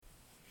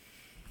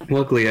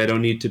Luckily, I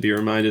don't need to be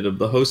reminded of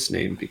the host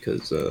name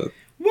because,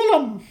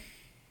 Willem!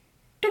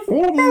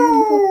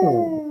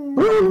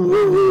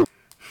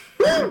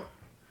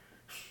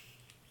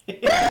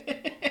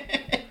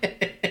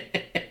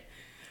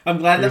 I'm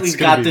glad that we've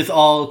got this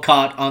all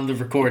caught on the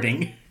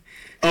recording.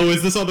 Oh,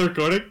 is this on the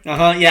recording?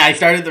 Yeah, I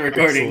started the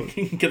recording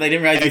because I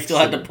didn't realize we still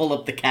had to pull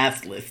up the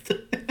cast list.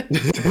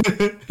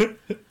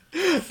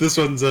 This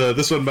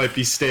one might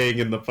be staying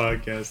in the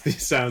podcast.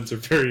 These sounds are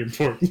very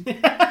important.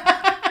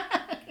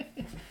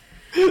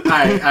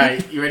 All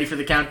right. You ready for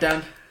the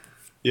countdown?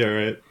 Yeah,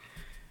 right.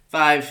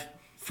 5,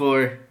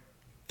 4,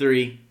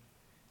 3,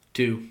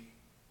 2,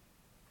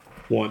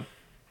 1.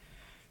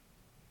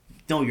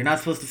 No, you're not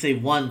supposed to say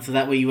 1, so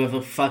that way you have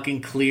a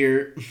fucking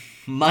clear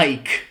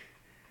mic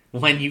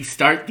when you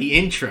start the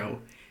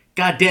intro.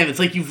 God damn, it's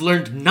like you've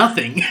learned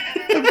nothing.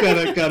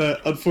 I've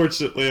got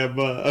unfortunately, I've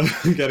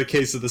got a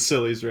case of the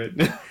sillies right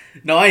now.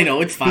 No, I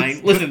know, it's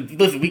fine. Listen,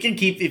 we can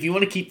keep, if you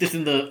want to keep this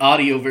in the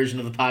audio version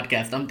of the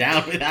podcast, I'm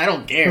down with it. I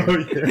don't care. Oh,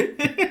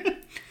 yeah.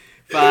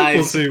 5.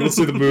 We'll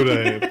see the mood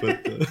I am,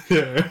 but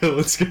yeah,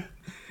 let's go.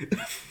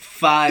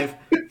 5,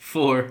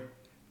 4,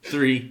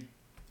 3,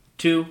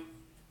 2.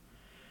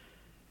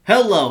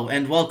 Hello,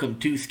 and welcome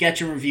to Sketch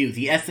and Review,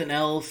 the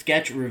SNL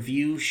Sketch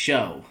Review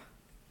Show.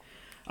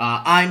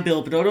 I'm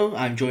Bill Pedoto.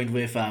 I'm joined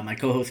with my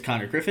co-host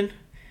Connor Griffin.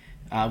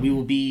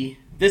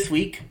 This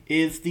week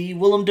is the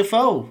Willem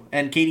Dafoe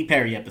and Katy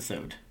Perry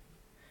episode.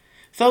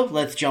 So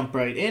let's jump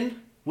right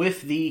in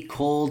with the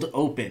cold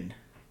open.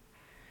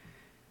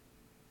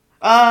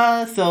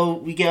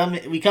 So we come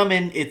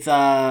in. It's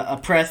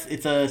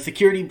a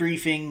security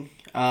briefing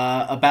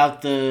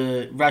about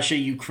the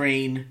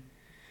Russia-Ukraine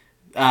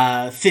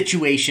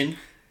situation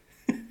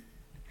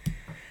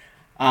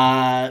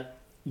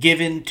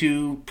given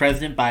to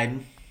President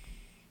Biden.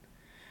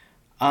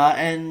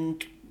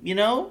 And,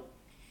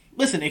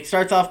 listen, it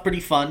starts off pretty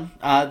fun.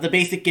 The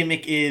basic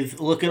gimmick is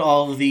look at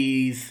all of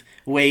these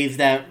ways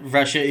that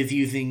Russia is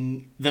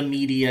using the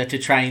media to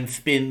try and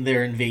spin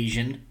their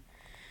invasion.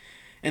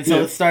 And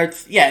so it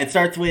starts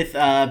with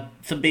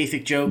some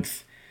basic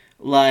jokes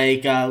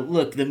like,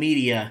 look, the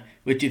media,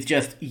 which is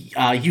just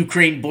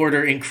Ukraine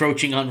border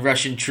encroaching on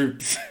Russian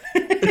troops.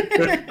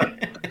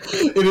 That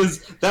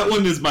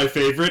one is my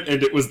favorite,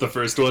 and it was the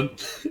first one,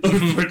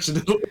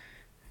 unfortunately.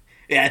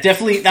 Yeah,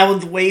 definitely, that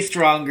one's way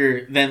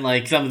stronger than,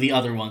 some of the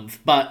other ones,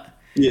 but...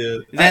 Yeah,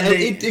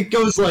 it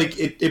goes,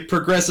 it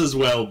progresses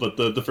well, but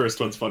the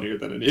first one's funnier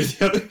than any of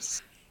the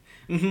others.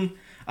 Mm-hmm.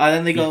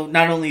 Then they go,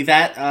 not only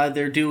that,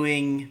 they're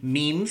doing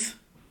memes,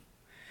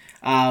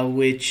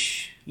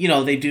 which,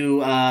 they do,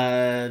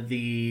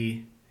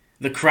 the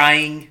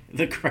crying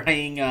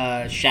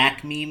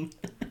Shaq meme.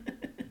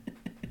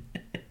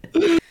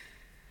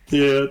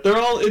 Yeah, they're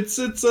all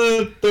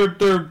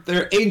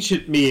they're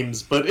ancient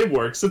memes, but it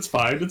works. It's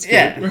fine. It's good.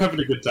 Yeah. We're having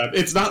a good time.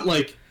 It's not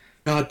like,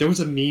 God, there was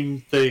a meme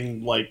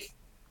thing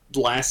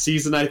last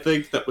season, I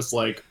think, that was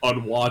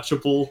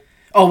unwatchable.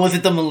 Oh, was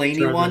it the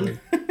Mulaney one?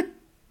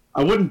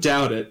 I wouldn't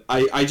doubt it.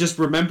 I just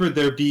remember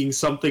there being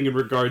something in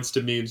regards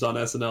to memes on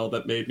SNL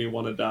that made me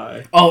want to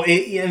die. Oh,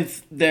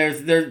 there's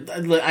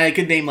I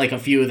could name a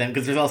few of them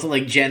because there's also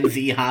Gen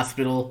Z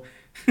Hospital.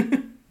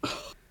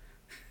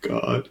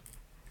 God.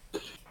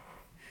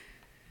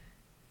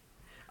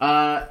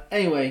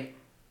 Anyway,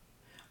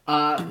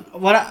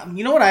 what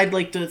I'd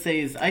like to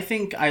say is I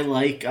think I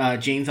like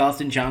James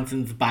Austin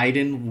Johnson's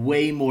Biden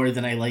way more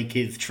than I like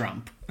his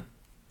Trump.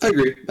 I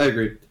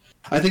agree.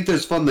 I think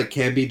there's fun that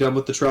can be done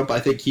with the Trump. I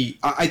think he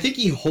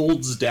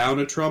holds down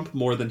a Trump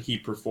more than he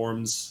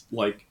performs.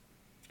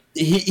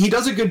 He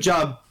does a good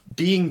job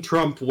being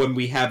Trump when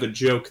we have a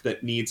joke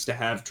that needs to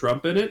have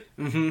Trump in it.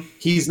 Mm-hmm.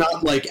 He's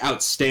not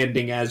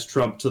outstanding as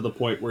Trump to the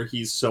point where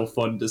he's so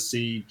fun to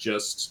see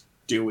just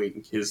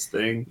doing his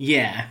thing.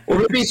 Yeah. Or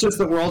maybe it's just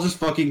that we're all just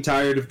fucking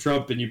tired of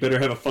Trump and you better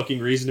have a fucking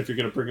reason if you're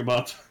gonna bring him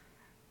up.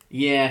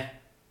 Yeah,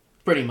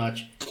 pretty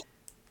much.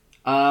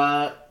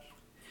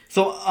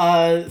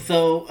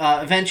 So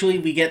eventually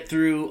we get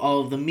through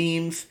all of the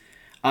memes,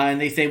 and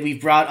they say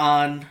we've brought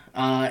on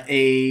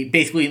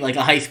basically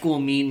a high school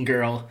mean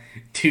girl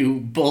to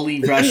bully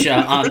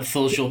Russia on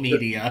social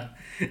media,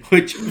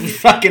 which is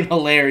fucking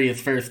hilarious,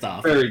 first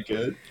off. Very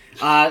good.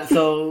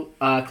 So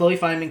Chloe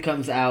Fineman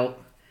comes out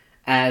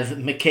as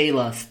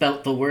Michaela,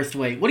 spelt the worst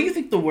way. What do you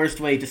think the worst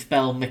way to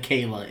spell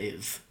Michaela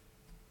is?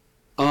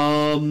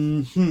 Well,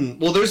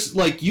 there's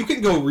you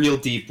can go real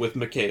deep with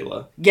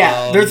Michaela.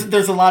 Yeah,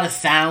 there's a lot of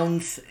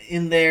sounds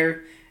in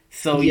there,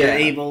 so you're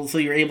able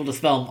to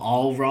spell them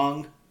all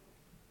wrong.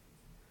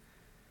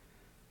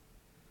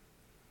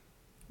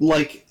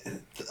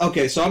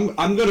 Okay, so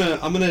I'm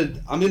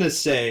gonna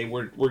say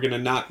we're gonna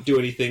not do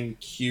anything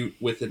cute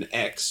with an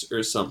X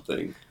or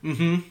something.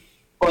 Mm-hmm.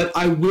 But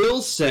I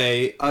will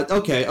say,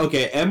 okay,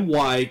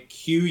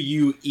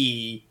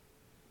 MYQUEALALE.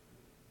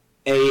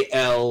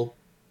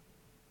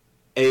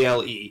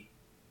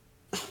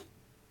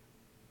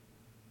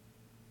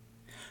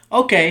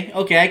 Okay,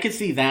 I can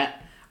see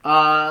that.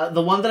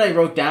 The one that I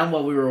wrote down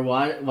while we were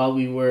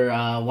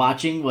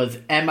watching was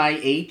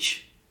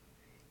MIHQUEALALE.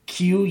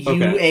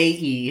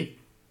 Quae.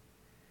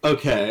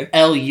 Okay.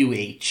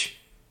 Luh.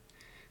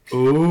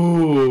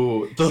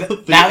 Ooh, the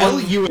Luh. The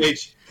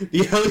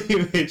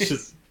Luh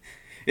is.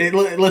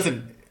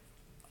 Listen.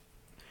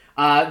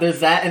 There's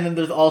that, and then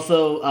there's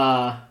also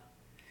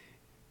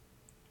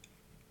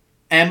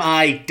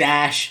MI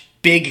dash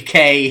big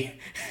K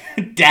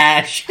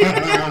dash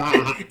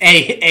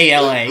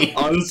ALA.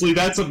 Honestly,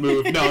 that's a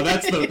move. No,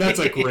 that's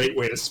a great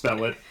way to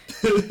spell it.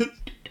 The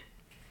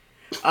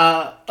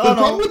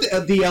problem with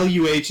the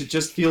LUH, it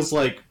just feels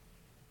like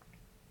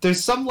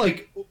there's some,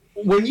 like,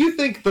 when you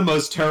think the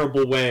most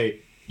terrible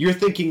way, you're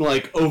thinking,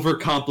 like,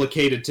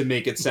 overcomplicated to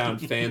make it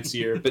sound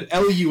fancier, but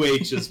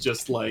LUH is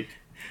just like,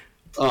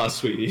 oh,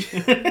 sweetie.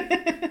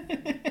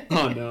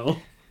 Oh, no.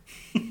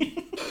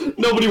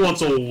 Nobody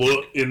wants a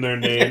 "l" in their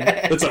name.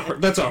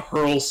 That's a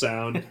hurl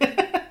sound.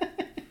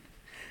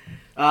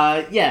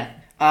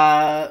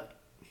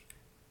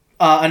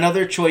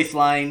 Another choice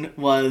line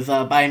was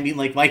by being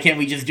like, why can't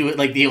we just do it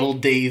like the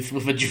old days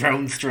with a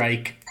drone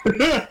strike?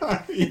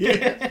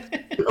 Yeah.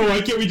 Oh,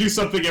 why can't we do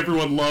something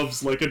everyone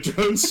loves, like a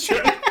drone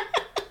strike?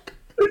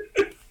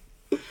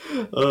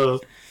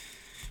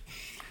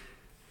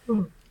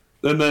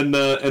 And then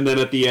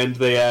at the end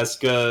they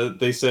ask,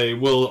 they say,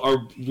 "Well,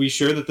 are we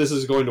sure that this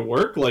is going to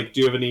work? Like,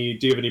 do you have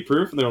any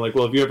proof?" And they're like,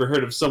 "Well, have you ever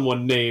heard of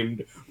someone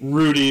named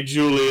Rudy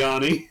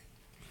Giuliani?"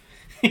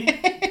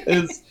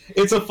 It's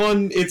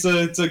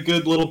a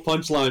good little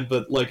punchline,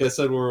 but like I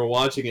said when we were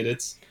watching it,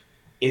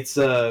 it's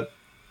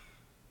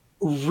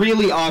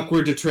really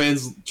awkward to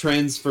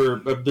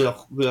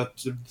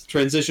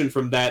transition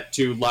from that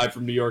to Live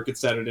from New York at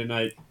Saturday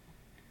night,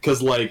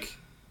 because like.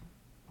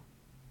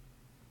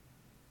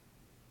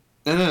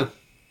 I don't know.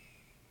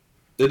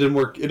 It didn't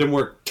work.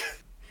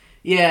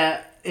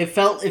 Yeah, it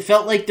felt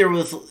like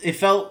it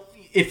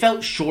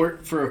felt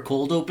short for a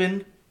cold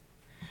open,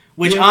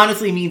 which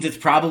honestly means it's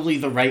probably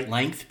the right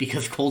length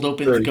because cold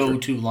opens go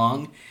too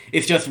long.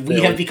 It's just we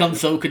have become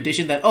so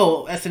conditioned that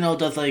SNL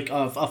does like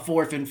a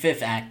fourth and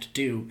fifth act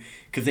too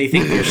because they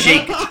think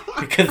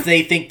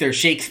they're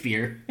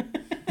Shakespeare.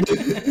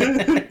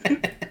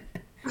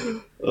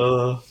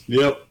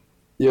 Yep.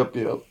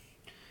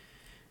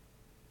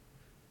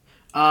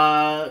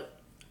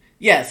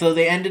 So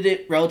they ended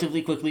it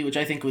relatively quickly, which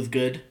I think was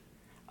good.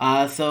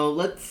 So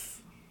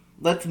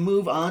let's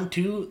move on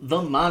to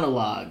the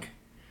monologue.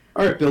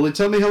 All right, Billy,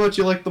 tell me how much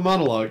you like the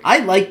monologue. I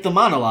liked the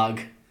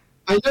monologue.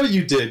 I know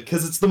you did,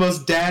 because it's the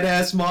most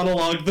dad-ass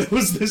monologue that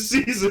was this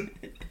season.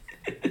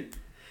 What do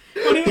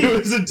you mean? It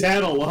was a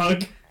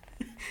dadalogue.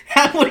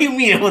 What do you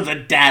mean it was a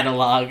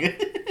dadalogue?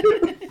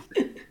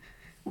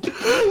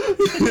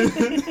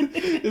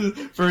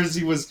 First,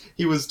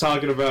 he was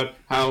talking about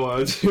how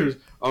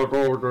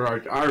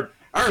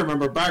I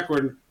remember back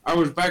when I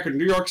was back in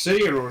New York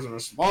City and it was in a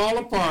small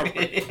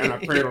apartment and I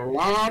paid a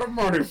lot of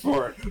money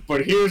for it.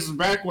 But here's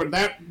back when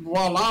a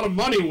lot of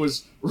money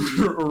was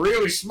a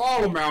really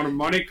small amount of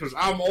money because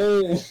I'm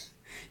old.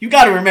 You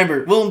got to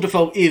remember, Willem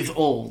Dafoe is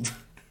old.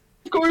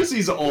 Of course,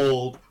 he's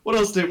old. What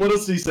else did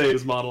he say in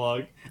his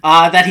monologue?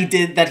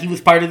 That he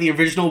was part of the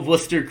original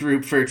Worcester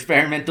group for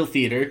experimental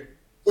theater.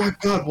 Oh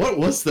God, what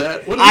was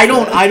that? I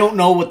don't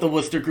know what the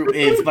Worcester group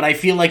is, but I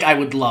feel like I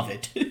would love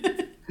it.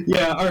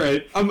 Yeah, all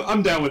right,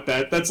 I'm down with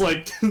that. It's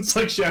like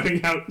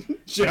shouting out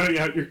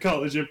your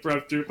college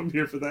improv troupe. I'm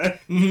here for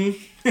that. Mm-hmm.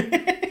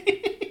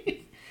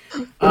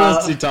 What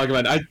else did he talk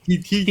about?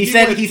 He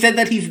said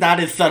that he's not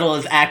as subtle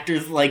as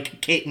actors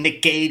like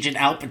Nick Cage and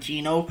Al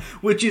Pacino,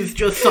 which is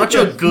just such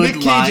a good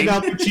Nick line. Cage and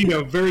Al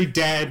Pacino, very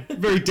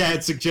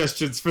dad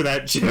suggestions for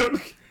that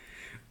joke.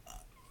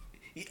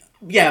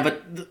 Yeah,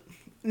 but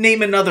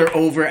name another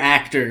over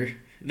actor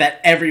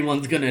that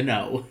everyone's gonna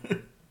know.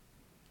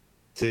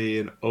 See,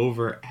 an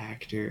over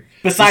actor.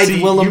 Besides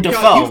Willem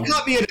Dafoe. You've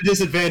got me at a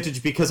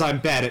disadvantage because I'm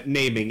bad at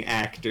naming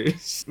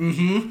actors.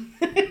 Mm-hmm.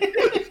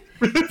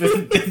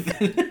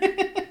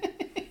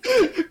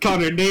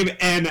 Connor, name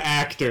an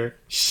actor.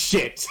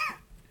 Shit.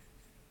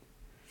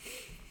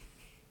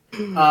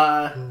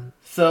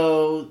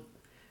 So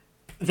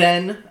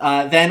then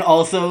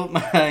also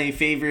my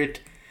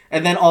favorite.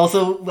 And then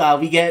also,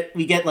 we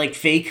get like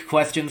fake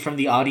questions from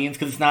the audience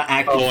because it's not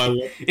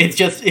acting. It's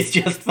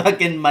just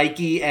fucking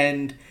Mikey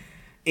and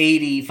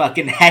 80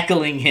 fucking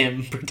heckling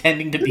him,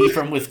 pretending to be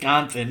from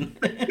Wisconsin,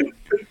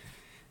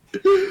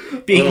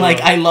 being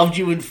like, "I loved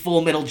you in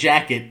Full Metal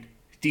Jacket.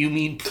 Do you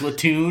mean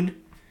Platoon?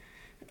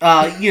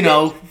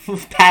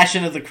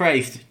 Passion of the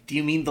Christ. Do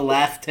you mean The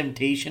Last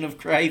Temptation of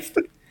Christ?"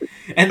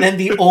 And then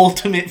the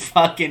ultimate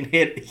fucking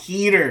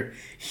heater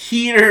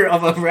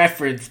of a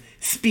reference.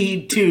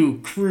 Speed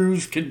 2,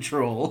 cruise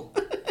control.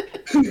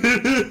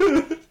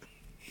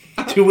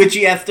 To which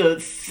he has to,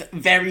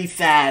 very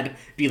sad,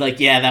 be like,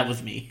 yeah, that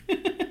was me.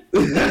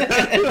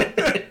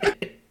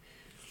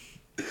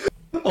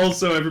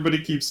 Also, everybody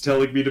keeps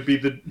telling me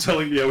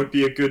I would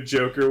be a good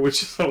Joker,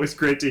 which is always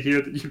great to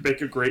hear that you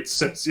make a great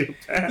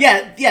sociopath.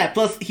 Yeah,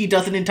 plus he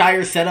does an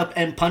entire setup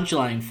and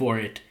punchline for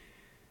it.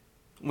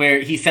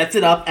 Where he sets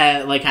it up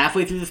at, like,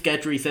 halfway through the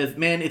sketch where he says,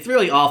 "Man, it's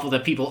really awful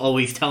that people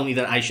always tell me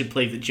that I should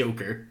play the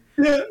Joker."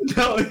 Yeah,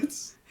 no,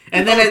 it's.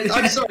 And then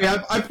I'm sorry,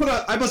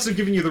 I must have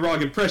given you the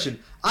wrong impression.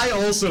 I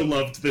also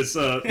loved this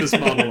this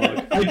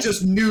monologue. I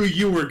just knew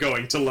you were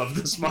going to love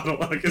this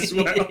monologue as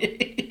well.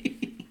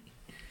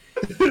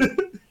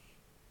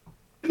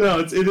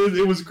 No,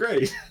 it was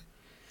great.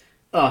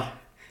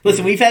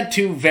 Listen, we've had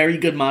 2 very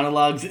good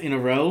monologues in a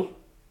row.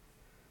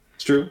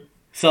 It's true.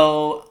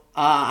 So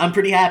I'm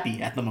pretty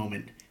happy at the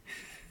moment.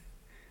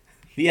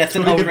 The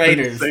SNL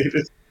writers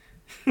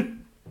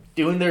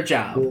doing their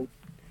job.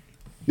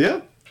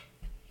 Yeah.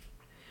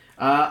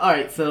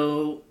 Alright,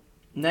 so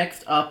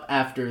next up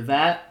after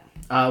that,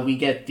 we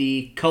get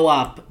the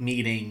co-op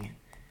meeting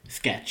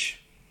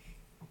sketch.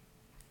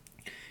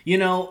 You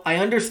know, I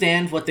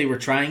understand what they were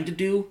trying to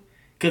do,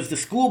 because the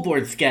school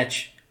board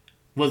sketch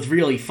was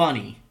really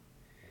funny.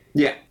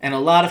 Yeah. And a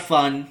lot of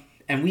fun,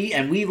 and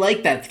we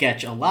like that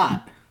sketch a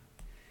lot.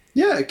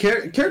 Yeah,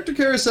 character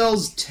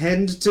carousels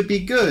tend to be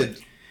good.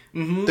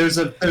 Mm-hmm. There's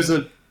a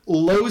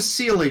low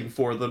ceiling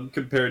for them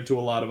compared to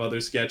a lot of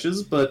other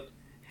sketches, but...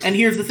 And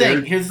here's the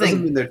thing.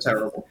 Doesn't mean they're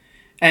terrible.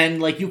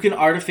 And, like, you can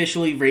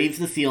artificially raise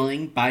the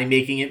ceiling by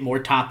making it more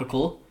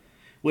topical,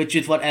 which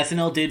is what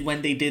SNL did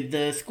when they did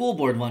the school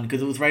board one,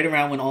 because it was right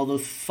around when all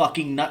those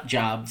fucking nut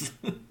jobs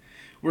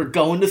were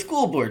going to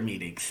school board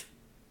meetings.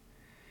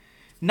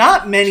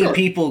 Not many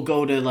people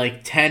go to,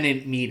 like,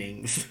 tenant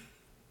meetings.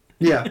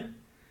 Yeah.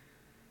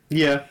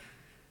 Yeah.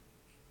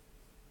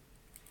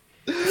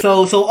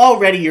 So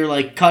already you're,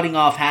 like, cutting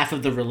off half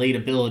of the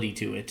relatability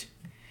to it.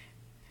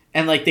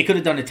 And, like, they could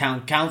have done a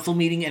town council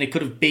meeting, and it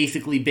could have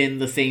basically been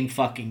the same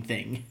fucking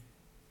thing.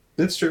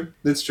 That's true.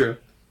 That's true.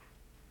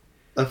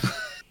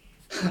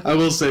 I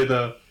will say,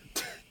 though,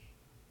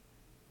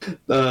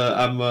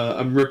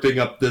 I'm ripping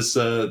up this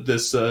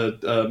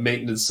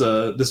maintenance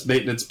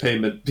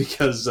payment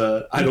because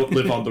I don't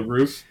live on the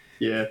roof.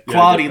 Yeah.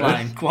 Quality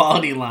line.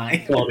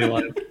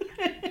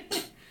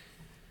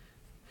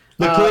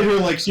 They played her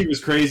like she was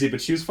crazy,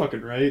 but she was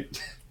fucking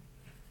right.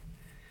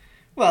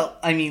 Well,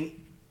 I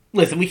mean,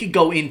 listen, we could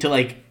go into,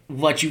 like,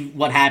 what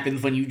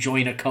happens when you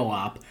join a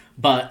co-op,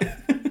 but...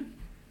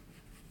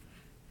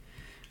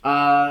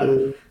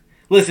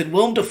 Listen,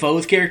 Willem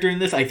Dafoe's character in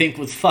this, I think,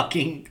 was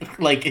fucking,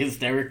 like,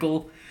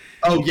 hysterical.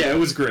 Oh, yeah, it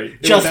was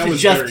great.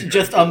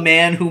 Just a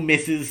man who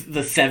misses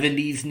the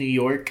 70s New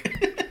York.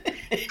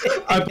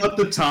 I bought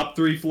the top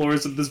 3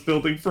 floors of this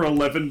building for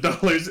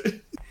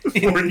 $11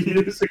 4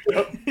 years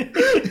ago.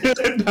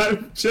 And I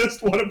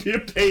just want to be a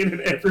pain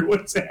in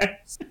everyone's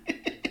ass.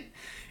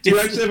 Do you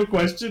actually have a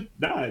question?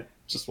 Nah, I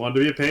just wanted to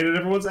be a pain in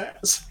everyone's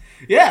ass.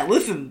 Yeah,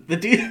 listen, the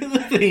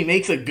dude, he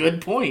makes a good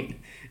point.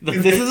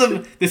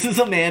 This is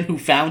a man who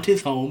found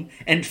his home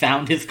and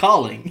found his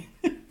calling.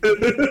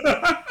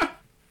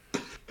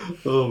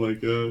 Oh my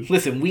god.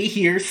 Listen, we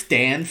here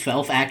stand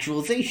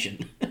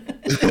self-actualization.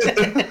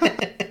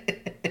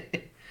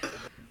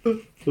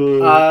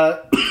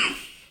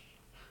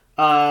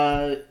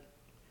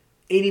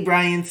 A.D.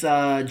 Bryant's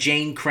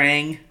Jane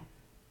Krang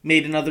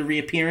made another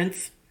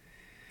reappearance.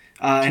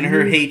 And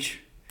her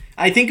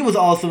I think it was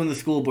also in the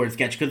school board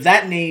sketch, because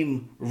that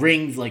name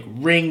rings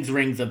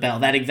a bell.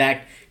 That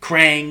exact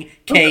Krang,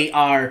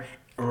 K-R,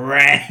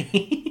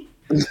 Rang.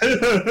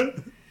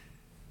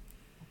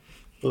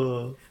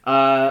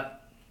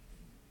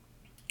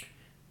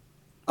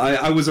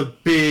 I was a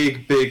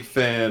big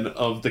fan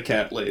of the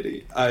cat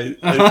lady.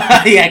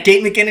 Yeah,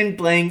 Kate McKinnon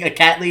playing a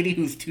cat lady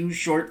who's too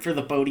short for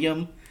the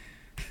podium.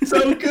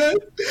 So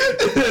good.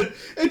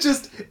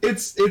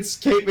 It's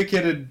Kate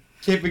McKinnon.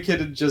 Kate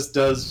McKinnon just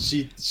does,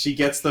 she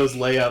gets those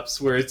layups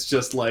where it's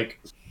just like,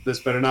 this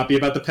better not be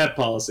about the pet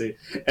policy.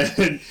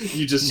 And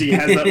she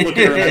has that look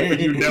in her eye, but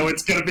you know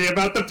it's going to be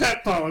about the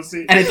pet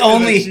policy. And it's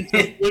only,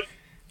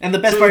 and the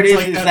best part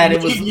is that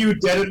it was... looking you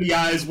dead in the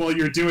eyes while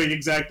you're doing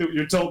exactly what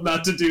you're told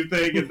not to do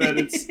thing, and then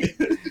it's...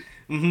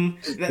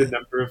 The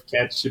number of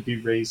cats should be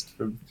raised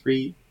from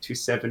 3 to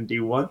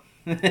 71.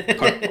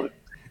 Part 1.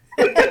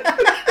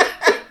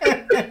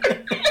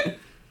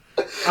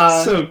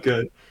 So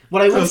good.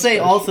 What I will say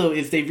also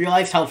is they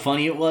realized how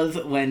funny it was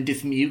when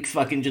Dismukes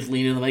fucking just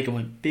leaned in the mic and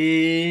went,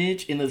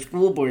 bitch, in the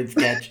school board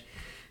sketch.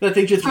 That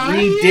they just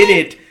redid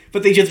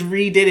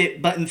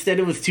it, but instead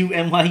it was 2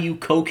 NYU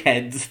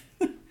cokeheads.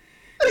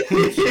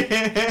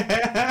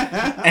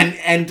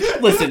 and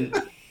listen,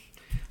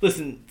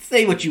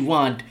 say what you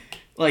want.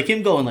 Like,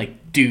 him going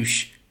like,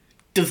 douche,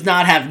 does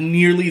not have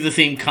nearly the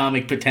same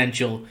comic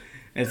potential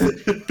as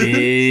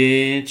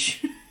bitch.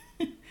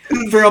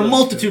 For a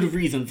multitude of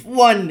reasons.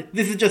 One,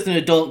 this is just an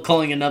adult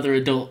calling another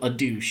adult a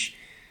douche.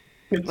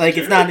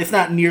 It's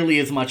not nearly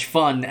as much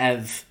fun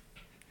as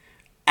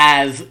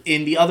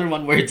in the other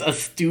one where it's a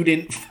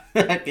student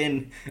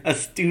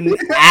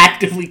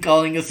actively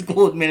calling a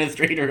school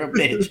administrator a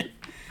bitch.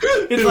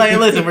 It's like,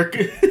 listen,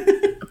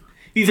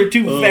 these are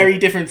 2 very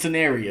different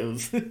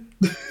scenarios.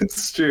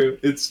 It's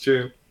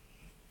true.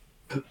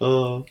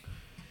 Oh,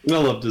 I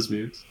love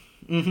Dismukes.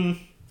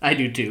 I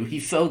do too.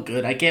 He's so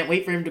good. I can't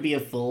wait for him to be a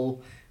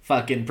full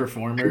fucking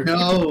performer.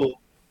 No.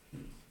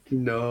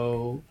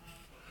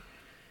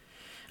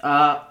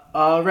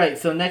 Alright,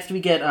 so next we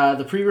get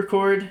the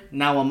pre-record,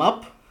 Now I'm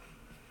Up.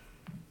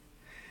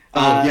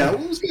 Yeah,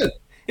 it was good.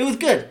 It was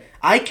good.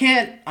 I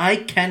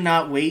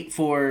cannot wait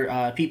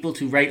for people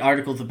to write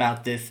articles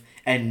about this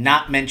and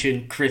not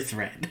mention Chris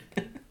Red.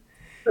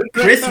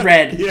 Chris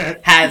Red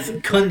has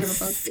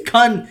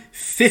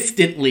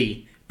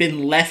consistently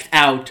been left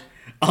out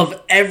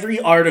of every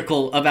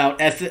article about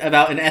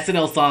an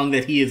SNL song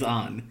that he is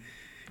on.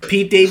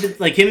 Him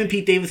and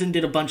Pete Davidson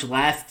did a bunch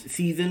last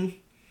season,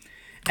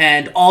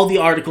 and all the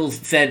articles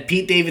said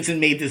Pete Davidson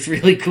made this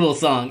really cool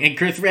song, and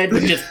Chris Red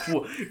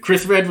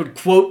would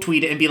quote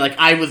tweet it and be like,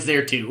 "I was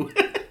there too."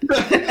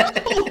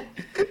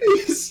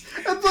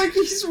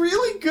 He's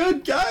really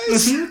good,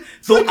 guys.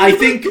 So I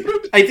think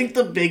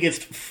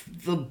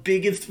the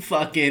biggest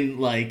fucking,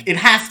 like, it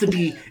has to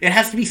be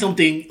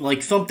something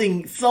like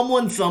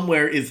someone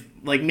somewhere is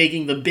like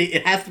making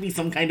it has to be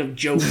some kind of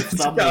joke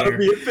somewhere. Gotta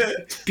be a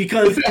bit.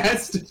 Because it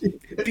has to be.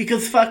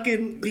 because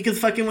fucking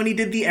when he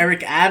did the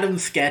Eric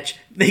Adams sketch,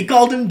 they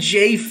called him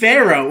Jay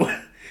Farrow.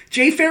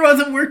 Jay Farrow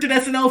hasn't worked at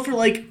SNL for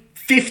like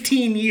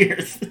 15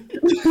 years.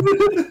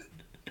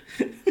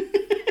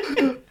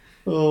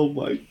 Oh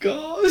my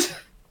god.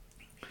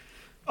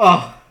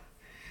 Oh.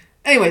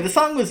 Anyway, the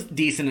song was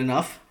decent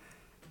enough.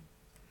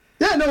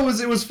 Yeah, no,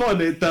 it was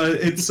fun.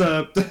 It's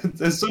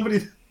as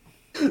somebody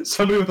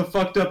with a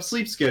fucked up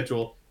sleep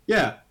schedule.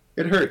 Yeah,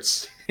 it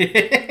hurts. The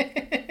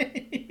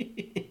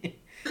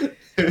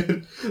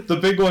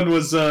big one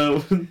was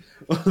the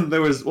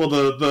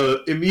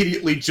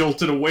immediately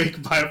jolted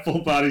awake by a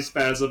full body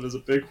spasm is a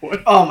big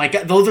one. Oh my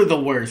god, those are the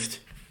worst.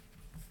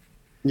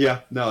 Yeah,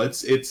 no,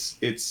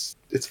 it's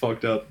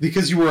fucked up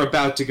because you were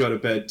about to go to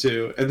bed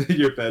too, and then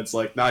your bed's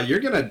like, "Nah, you're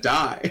gonna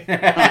die."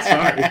 I'm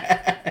sorry.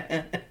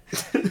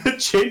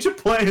 Change of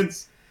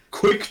plans.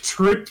 Quick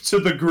trip to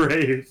the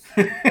grave.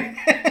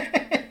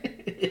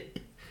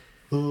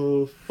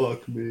 Oh,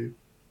 fuck me.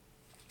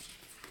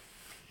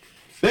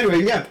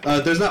 Anyway, yeah,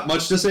 there's not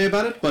much to say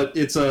about it, but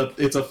it's a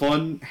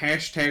fun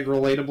hashtag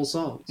relatable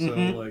song. So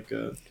look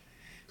at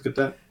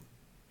that.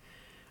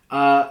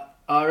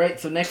 All right.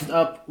 So next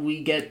up,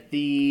 we get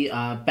the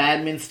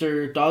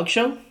Badminster Dog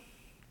Show.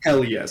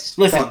 Hell yes.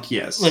 Fuck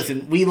yes.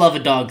 Listen, we love a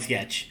dog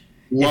sketch.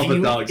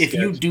 If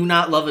you do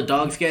not love a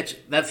dog sketch,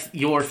 that's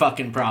your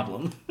fucking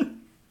problem.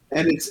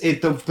 And it's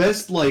the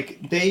best,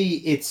 like,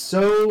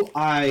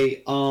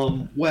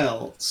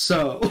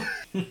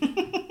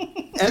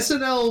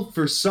 SNL,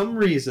 for some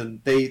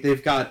reason,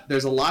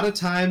 there's a lot of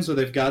times where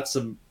they've got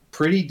some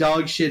pretty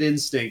dog shit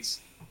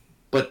instincts,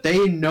 but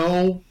they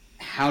know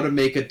how to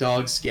make a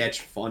dog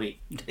sketch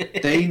funny.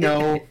 They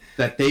know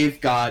that they've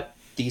got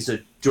these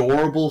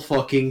adorable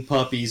fucking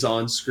puppies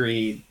on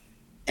screen,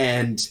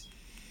 and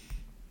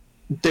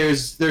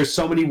there's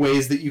so many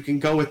ways that you can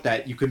go with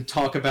that. You can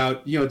talk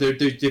about,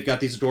 they've got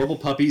these adorable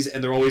puppies,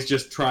 and they're always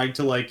just trying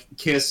to, like,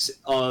 kiss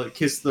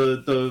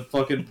the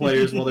fucking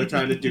players while they're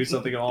trying to do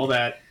something and all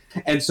that.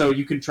 And so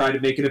you can try to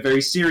make it a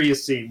very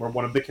serious scene where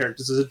one of the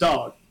characters is a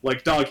dog,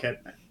 like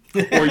Doghead Man.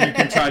 Or you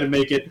can try to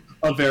make it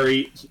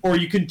or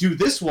you can do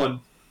this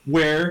one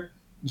where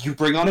you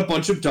bring on a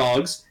bunch of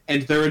dogs,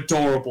 and they're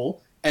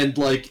adorable, and,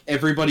 like,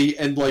 everybody,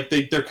 and, like,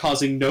 they're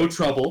causing no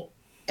trouble,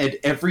 and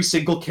every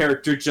single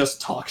character just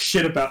talks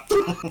shit about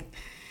them.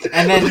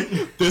 And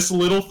then this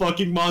little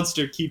fucking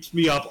monster keeps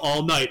me up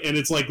all night, and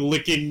it's like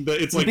licking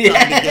it's like trying to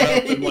get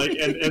up and like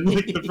and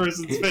lick the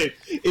person's face.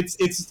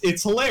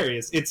 It's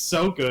hilarious. It's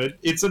so good.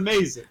 It's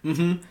amazing.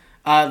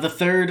 The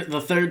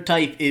third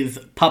type is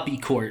puppy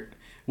court,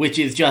 which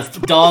is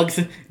just dogs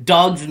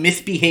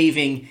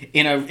misbehaving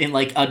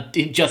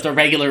in just a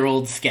regular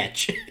old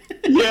sketch.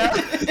 Yeah,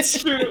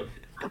 it's true.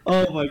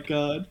 Oh my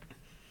god.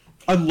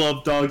 I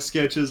love dog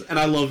sketches, and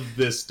I love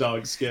this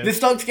dog sketch. This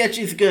dog sketch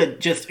is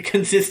good, just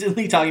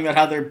consistently talking about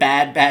how they're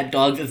bad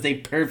dogs as they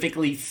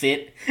perfectly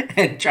sit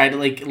and try to,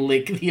 like,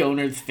 lick the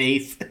owner's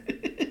face. And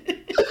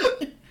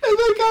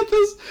they got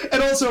this.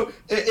 And also,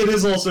 it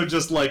is also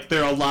just, like,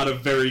 there are a lot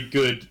of very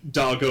good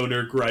dog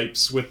owner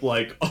gripes with,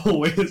 like,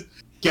 always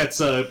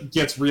gets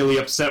really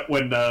upset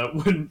when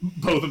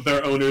both of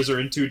their owners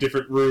are in two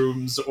different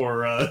rooms,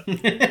 or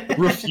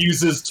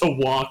refuses to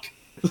walk.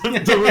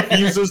 The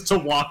refuses to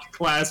walk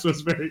class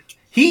was very...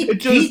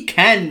 He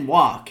can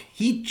walk.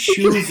 He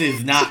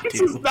chooses not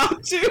to.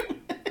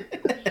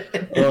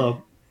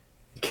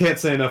 Can't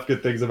say enough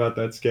good things about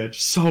that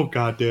sketch. So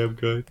goddamn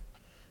good.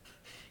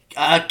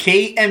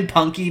 Kate and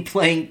Punky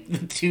playing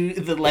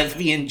the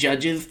lesbian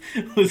judges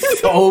was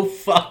so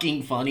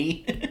fucking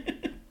funny.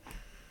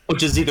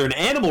 Which is either an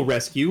animal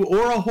rescue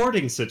or a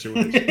hoarding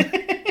situation.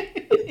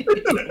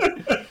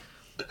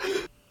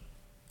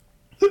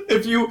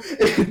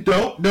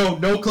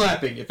 No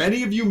clapping. If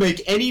any of you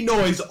make any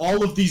noise,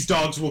 all of these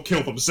dogs will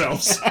kill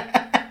themselves.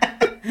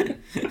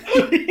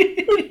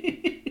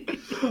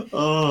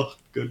 Oh,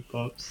 good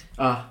pups.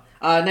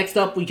 Next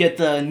up, we get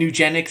the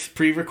Nugenics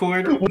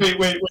pre-record. Wait.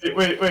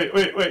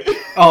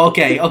 Oh,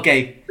 okay. The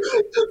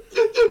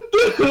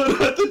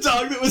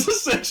dog that was a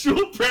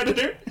sexual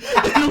predator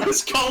and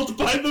was called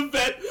by the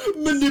vet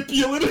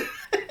manipulative.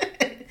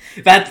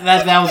 That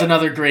was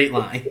another great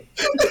line.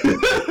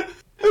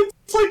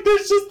 It's like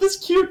there's just this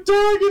cute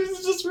dog, and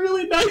it's just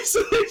really nice,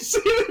 and they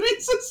say that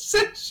he's a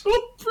sexual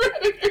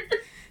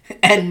predator.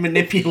 And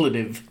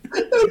manipulative.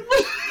 And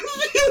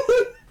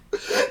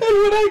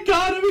when I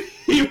got him,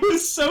 he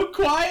was so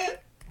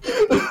quiet.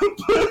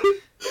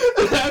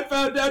 But I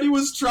found out he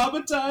was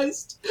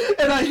traumatized,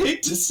 and I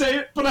hate to say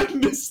it, but I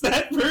miss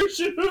that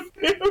version of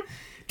him.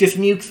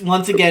 Dismukes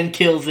once again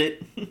kills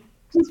it.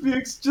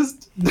 Dismukes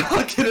just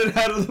knocking it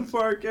out of the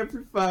park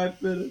every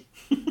 5 minutes.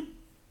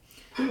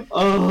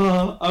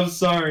 Oh, I'm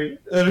sorry.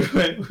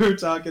 Anyway, we're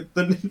talking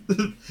the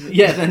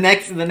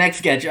next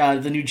sketch,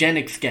 the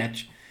Nugenics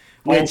sketch,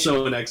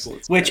 also an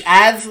excellent sketch. Which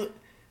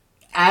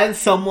as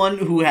someone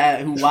who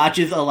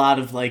watches a lot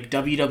of like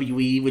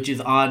WWE, which is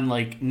on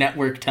like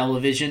network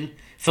television,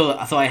 so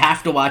I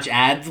have to watch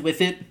ads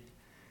with it.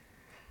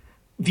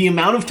 The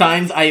amount of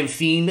times I have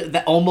seen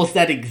almost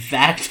that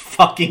exact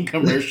fucking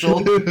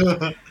commercial,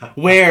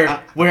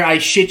 where I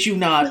shit you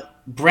not,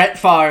 Brett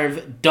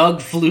Favre, Doug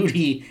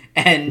Flutie,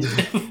 and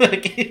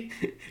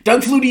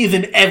Doug Flutie is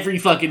in every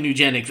fucking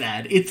Nugenics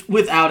ad. It's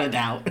without a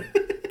doubt.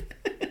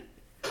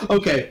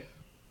 Okay,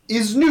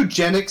 is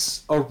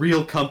Nugenics a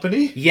real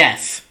company?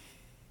 Yes.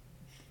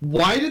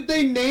 Why did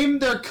they name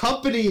their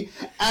company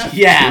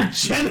after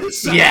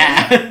genocide?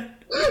 Yeah.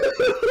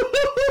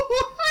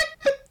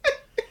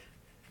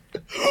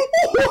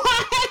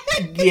 What?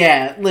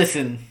 Yeah,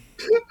 listen.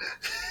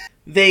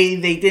 They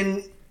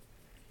didn't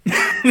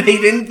they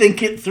didn't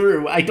think it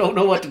through. I don't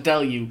know what to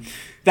tell you.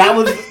 That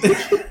was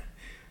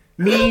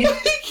me.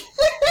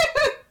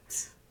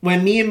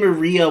 When me and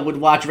Maria would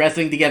watch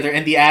wrestling together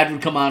and the ad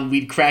would come on,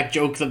 we'd crack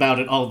jokes about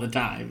it all the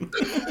time.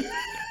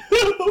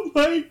 Oh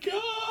my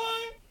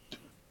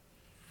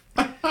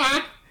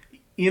god.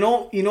 You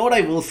know what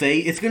I will say?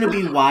 It's going to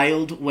be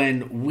wild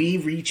when we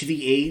reach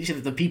the age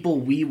that the people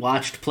we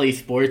watched play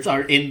sports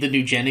are in the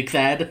Nugenics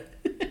ad.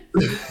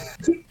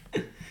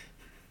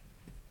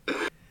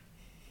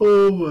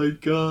 Oh my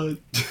god.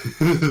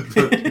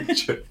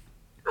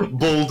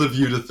 Bold of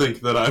you to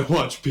think that I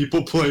watch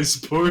people play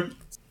sports.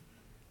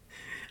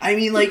 I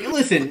mean, like,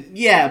 listen,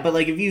 yeah, but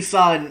like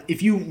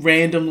if you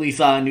randomly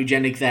saw a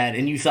Nugenics ad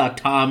and you saw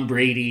Tom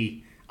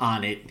Brady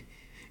on it,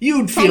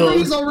 you'd feel... Tom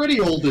Brady's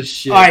already old as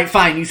shit. Alright,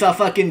 fine, you saw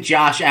fucking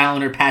Josh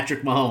Allen or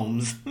Patrick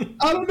Mahomes.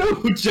 I don't know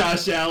who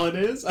Josh Allen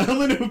is. I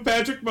only know who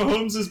Patrick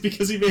Mahomes is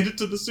because he made it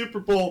to the Super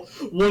Bowl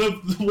one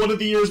of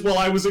the years while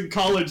I was in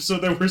college, so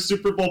there were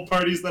Super Bowl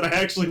parties that I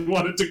actually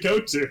wanted to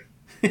go to.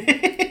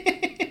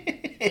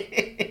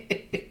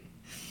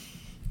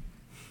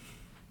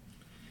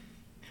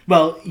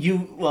 Well,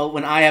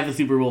 when I have a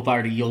Super Bowl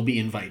party, you'll be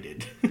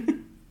invited.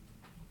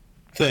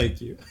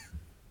 Thank you.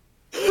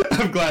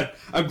 I'm glad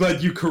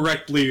you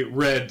correctly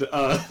read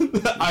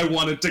I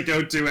wanted to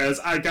go to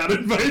as I got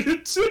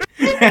invited to.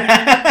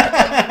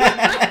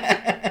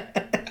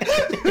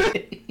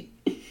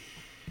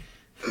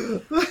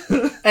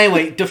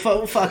 Anyway,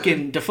 Dafoe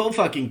fucking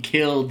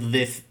killed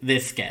this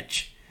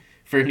sketch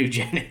for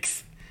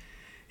Nugenics.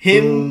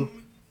 He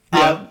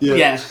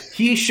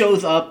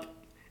shows up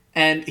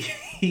and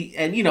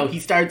he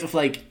starts with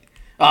like,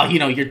 oh,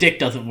 your dick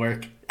doesn't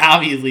work.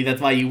 Obviously,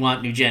 that's why you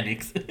want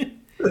Nugenics.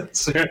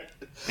 That's right.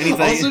 And he's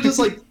also, just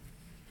like,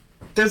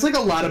 there's like a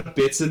lot of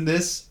bits in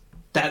this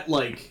that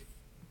like,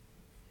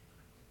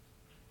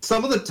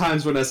 some of the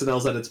times when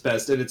SNL's at its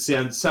best, and it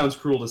sounds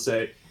cruel to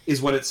say,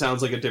 is when it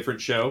sounds like a different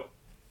show.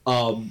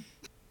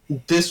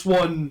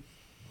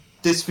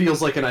 This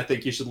feels like an I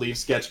think you should leave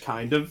sketch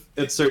kind of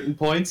at certain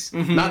points.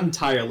 Mm-hmm. Not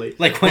entirely.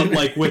 But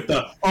like with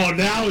the, oh,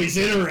 now he's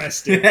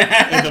interested.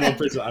 And the one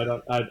person, I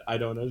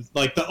don't know.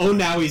 Like the, oh,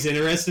 now he's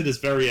interested is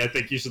very I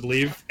think you should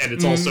leave. And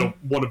it's also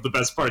one of the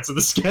best parts of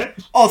the sketch.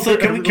 Also,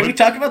 can we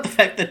talk about the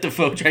fact that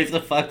Dafoe tries to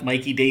fuck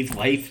Mikey Day's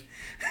wife?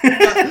 At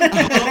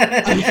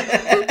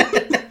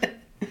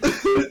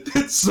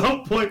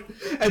some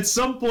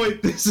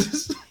point, this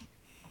is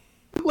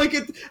like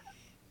it.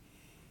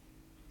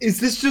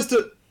 Is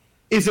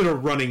it a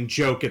running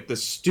joke at the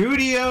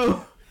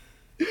studio?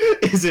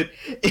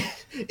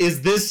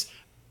 Is this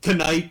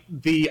tonight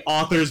the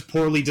author's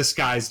poorly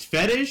disguised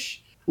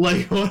fetish?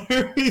 Like, what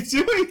are we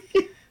doing?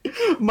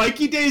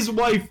 Mikey Day's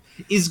wife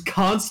is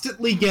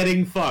constantly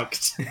getting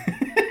fucked.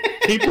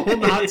 People will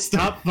not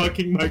stop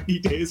fucking Mikey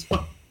Day's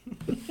wife.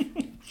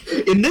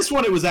 In this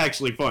one, it was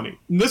actually funny.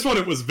 In this one,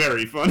 it was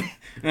very funny.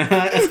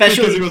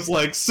 Especially because he was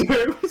like,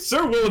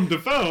 Sir Willem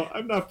Dafoe,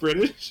 I'm not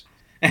British.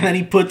 And then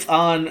he puts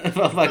on a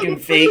fucking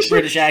fake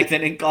British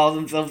accent and calls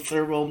himself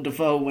Sir Willem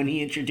Dafoe when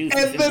he introduces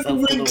himself.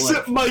 And then winks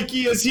at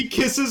Mikey as he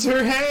kisses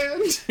her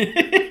hand.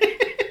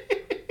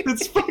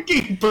 It's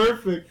fucking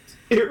perfect.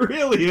 It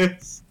really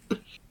is.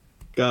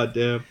 God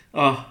damn.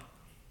 Oh.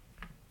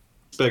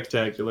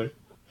 Spectacular.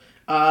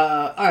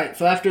 Alright,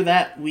 so after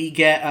that, we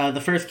get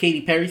the first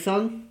Katy Perry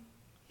song.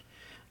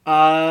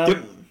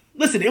 Yep.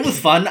 Listen, it was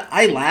fun.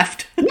 I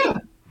laughed. Yeah.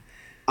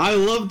 I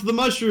loved the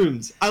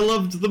mushrooms. I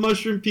loved the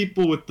mushroom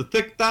people with the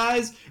thick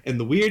thighs and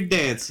the weird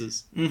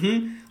dances.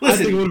 Mm-hmm. Listen, I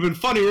think it would have been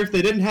funnier if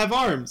they didn't have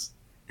arms.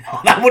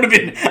 That would have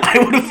been... I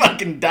would have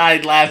fucking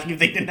died laughing if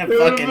they didn't have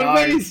fucking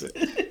arms.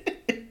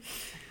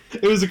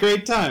 It was a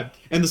great time,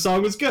 and the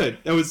song was good.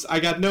 I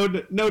got no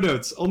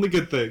notes, only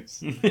good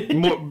things.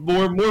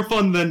 more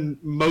fun than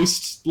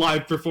most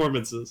live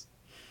performances.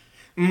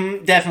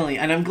 Definitely,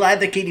 and I'm glad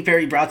that Katy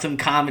Perry brought some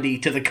comedy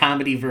to the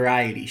comedy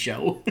variety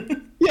show.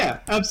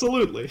 Yeah,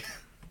 absolutely.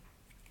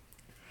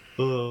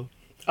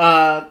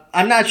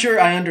 I'm not sure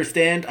I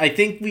understand. I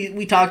think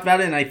we talked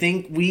about it,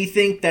 and we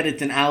think that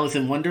it's an Alice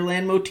in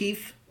Wonderland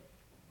motif.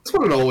 That's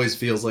what it always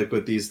feels like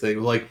with these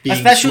things, like being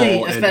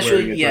small and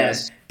wearing a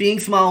dress. Being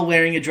small,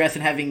 wearing a dress,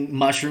 and having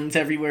mushrooms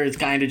everywhere is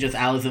kind of just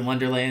Alice in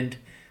Wonderland.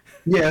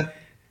 Yeah,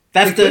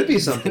 could be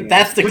something.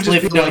 That's the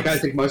Cliff Notes. Like, I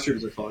think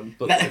mushrooms are fun,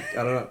 but I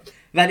don't know.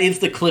 That is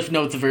the Cliff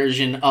Notes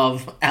version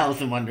of Alice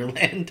in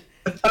Wonderland.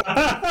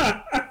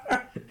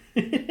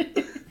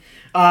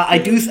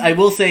 I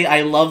will say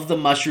I love the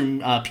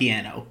mushroom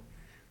piano,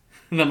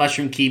 the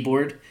mushroom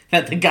keyboard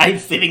that the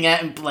guy's sitting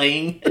at and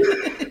playing.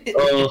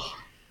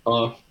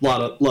 Love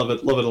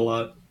it a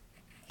lot.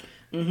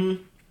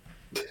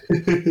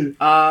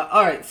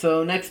 All right,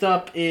 so next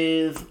up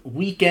is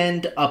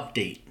Weekend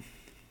Update.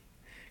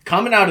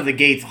 Coming out of the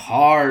gates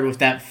hard with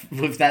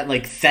that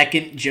like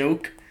second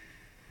joke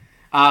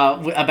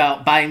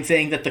about Biden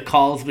saying that the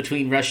calls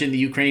between Russia and the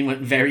Ukraine went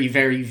very,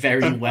 very,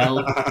 very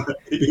well.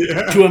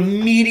 Yeah. To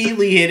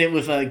immediately hit it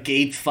with a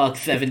Gates fuck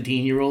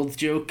 17-year-olds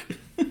joke.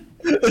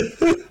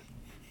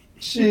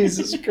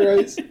 Jesus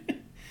Christ.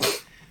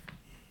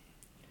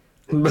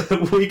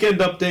 Weekend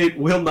Update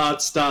will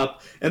not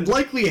stop, and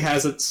likely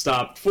hasn't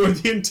stopped for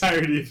the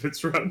entirety of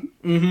its run.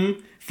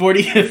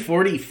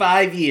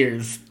 45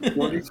 years.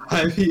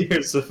 45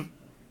 years of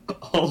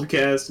all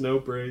gas, no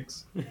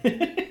brakes.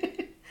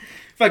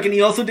 Fucking,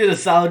 he also did a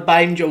solid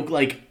Biden joke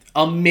like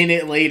a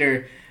minute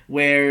later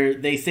where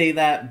they say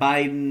that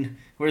Biden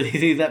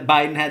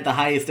had the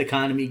highest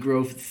economy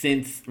growth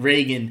since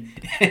Reagan.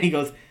 And he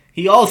goes,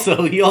 he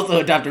also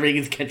adopted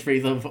Reagan's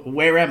catchphrase of,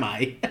 "Where am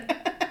I?"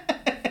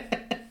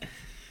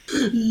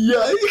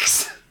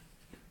 Yikes.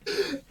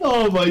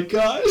 Oh my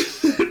god.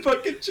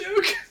 Fucking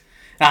joke.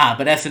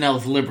 But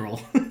SNL's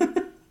liberal.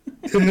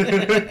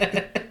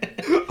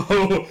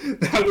 Oh,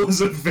 that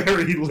was a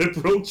very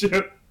liberal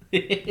joke.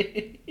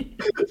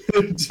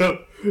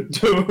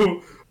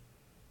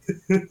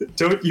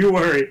 Don't you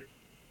worry.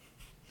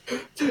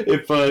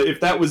 If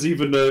that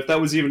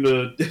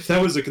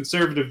was a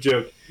conservative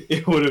joke,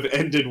 it would have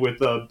ended with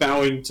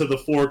bowing to the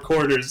four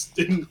corners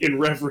in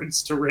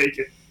reference to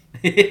Reagan.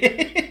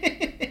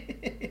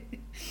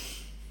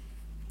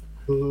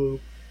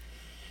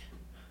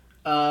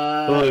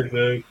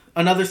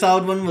 Another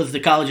solid one was the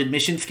college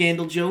admission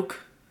scandal joke.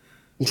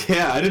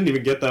 Yeah, I didn't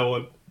even get that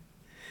one.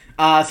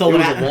 It was a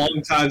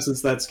long time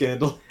since that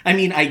scandal. I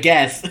mean, I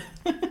guess.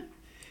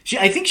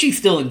 I think she's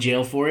still in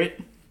jail for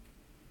it.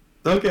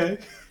 Okay.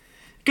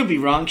 Could be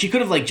wrong. She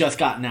could have just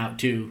gotten out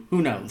too.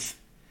 Who knows?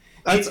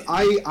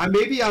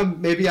 Maybe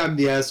I'm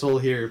the asshole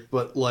here,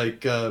 but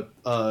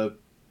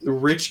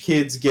rich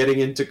kids getting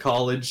into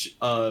college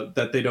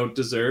that they don't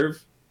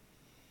deserve.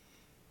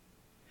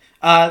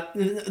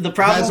 The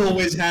problem has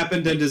always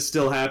happened and is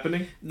still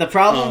happening. The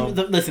problem,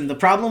 the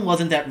problem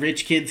wasn't that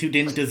rich kids who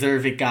didn't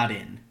deserve it got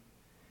in.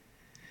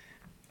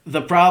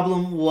 The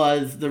problem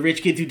was the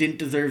rich kids who didn't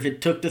deserve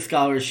it took the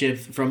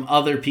scholarships from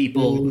other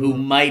people who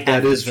might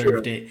have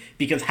deserved it.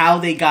 Because how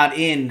they got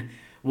in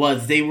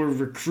was they were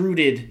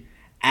recruited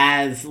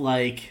as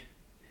water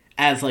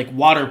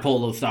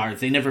polo stars.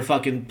 They never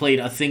fucking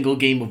played a single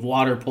game of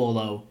water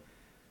polo.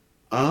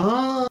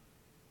 Oh,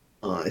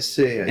 I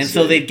see.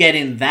 So they'd get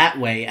in that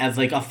way as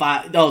this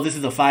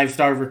is a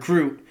 5-star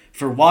recruit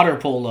for water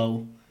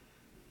polo.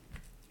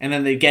 And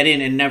then they'd get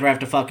in and never have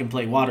to fucking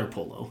play water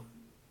polo.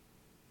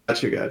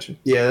 Gotcha.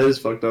 Yeah, that is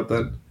fucked up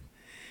then.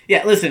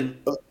 Yeah,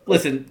 listen.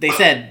 They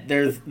said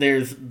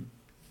there's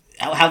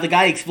how the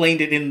guy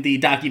explained it in the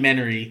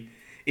documentary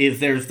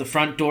is there's the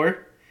front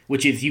door,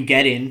 which is you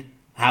get in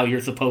how you're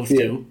supposed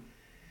to.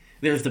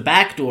 There's the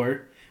back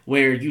door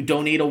where you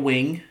donate a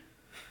wing.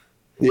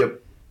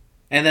 Yep.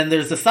 And then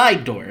there's the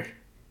side door.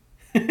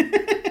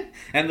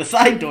 And the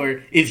side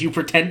door is you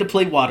pretend to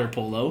play water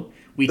polo.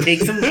 We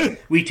take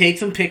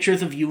some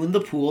pictures of you in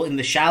the pool in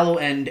the shallow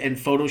end and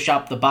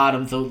Photoshop the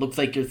bottom so it looks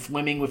like you're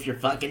swimming with your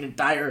fucking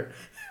entire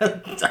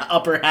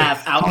upper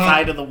half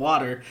outside of the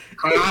water.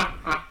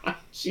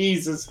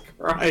 Jesus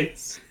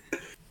Christ.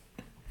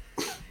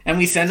 And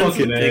we send them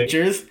some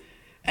pictures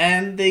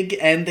and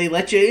they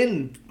let you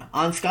in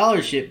on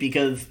scholarship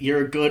because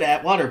you're good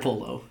at water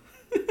polo.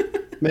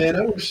 Man,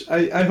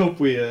 I hope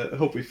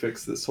we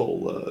fix this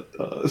whole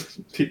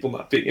people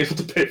not being able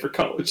to pay for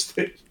college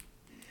thing.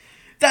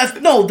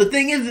 The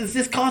thing is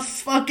this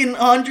costs fucking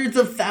hundreds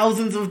of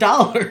thousands of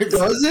dollars.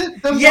 Does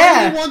it? Then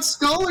why do they want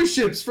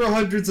scholarships for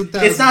hundreds of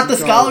thousands? It's not the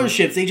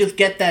scholarships. They just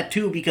get that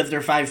too because they're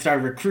 5-star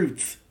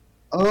recruits.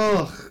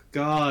 Oh,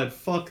 God.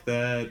 Fuck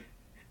that.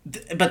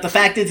 But the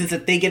fact is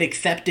that they get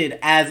accepted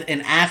as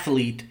an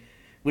athlete,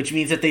 which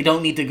means that they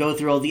don't need to go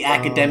through all the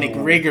academic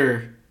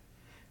rigor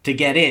to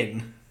get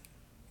in.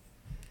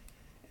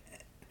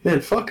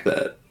 Man, fuck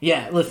that.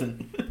 Yeah,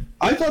 listen.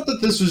 I thought that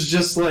this was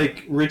just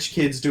like rich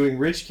kids doing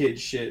rich kid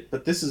shit,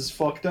 but this is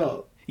fucked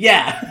up.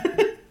 Yeah.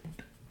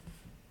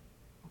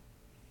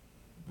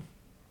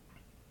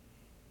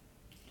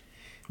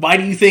 Why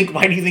do you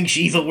think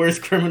she's a worse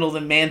criminal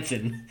than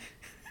Manson?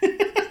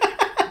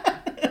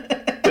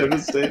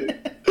 Devastating.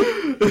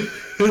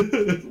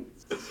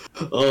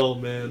 Oh,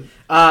 man.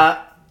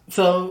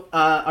 So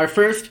our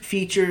first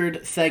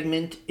featured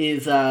segment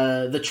is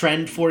the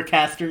trend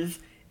forecasters,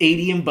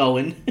 80 and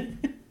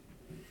Bowen.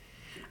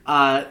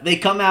 They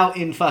come out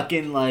in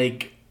fucking,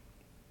 like,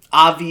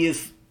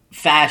 obvious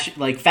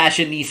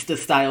fashionista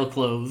style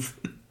clothes.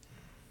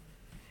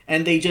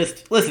 And they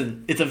just,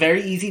 listen, it's a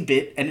very easy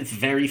bit, and it's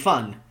very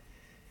fun.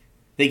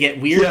 They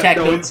get weird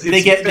techno.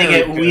 They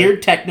get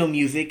weird techno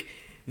music.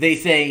 They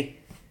say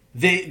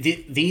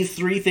these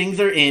three things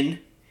are in,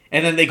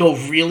 and then they go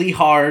really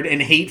hard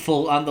and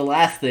hateful on the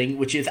last thing,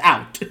 which is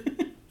out.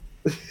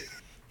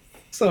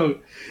 So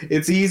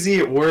it's easy.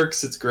 It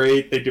works. It's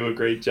great. They do a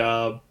great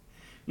job.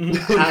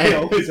 They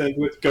always end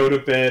with "go to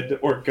bed"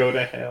 or "go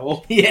to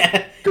hell."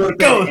 Yeah, go to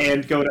bed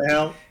and go to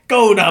hell.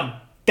 Go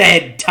to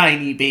bed,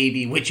 tiny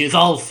baby, which is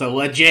also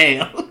a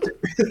jail.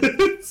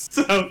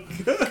 So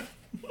good.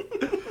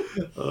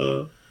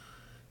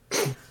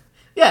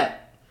 Yeah.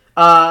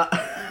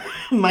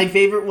 My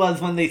favorite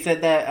was when they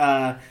said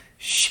that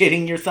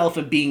shitting yourself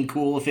and being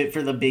cool with it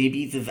for the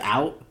babies is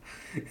out.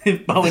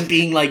 Bowen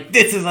being like,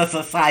 this is a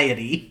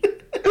society.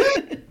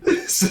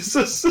 This is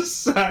a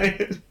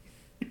society.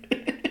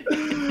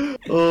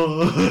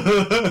 Oh.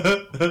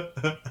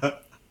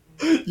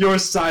 Your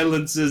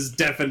silence is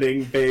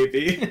deafening,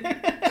 baby.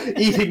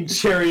 Eating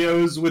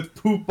Cheerios with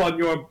poop on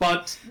your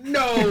butt.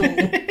 No!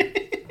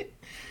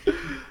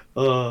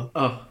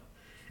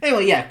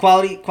 Anyway, yeah,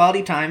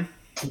 quality time.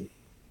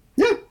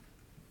 Yeah.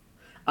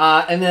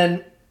 And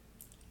then,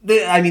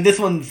 this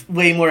one's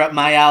way more up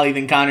my alley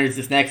than Connor's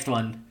this next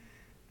one.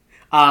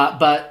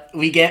 But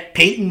we get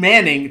Peyton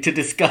Manning to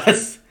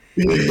discuss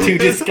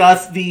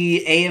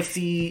the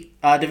AFC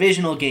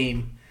divisional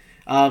game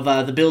of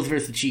the Bills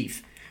versus the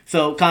Chiefs.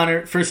 So,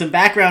 Connor, for some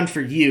background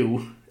for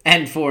you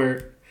and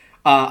for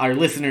our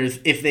listeners,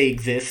 if they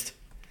exist,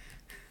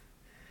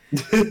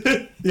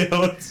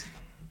 yeah,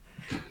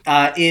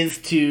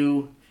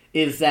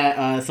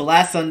 so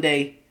last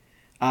Sunday,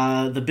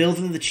 the Bills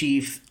and the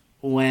Chiefs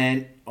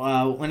went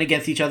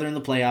against each other in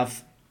the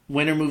playoffs.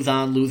 Winner moves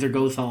on, loser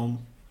goes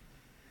home.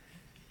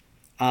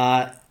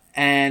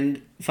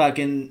 And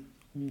fucking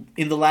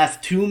in the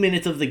last 2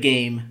 minutes of the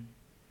game,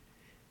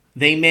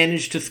 they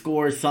managed to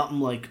score something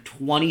like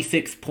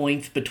 26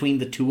 points between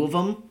the two of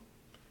them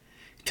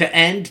to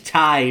end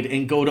tied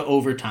and go to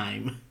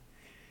overtime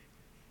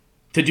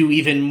to do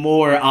even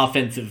more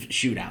offensive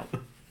shootout.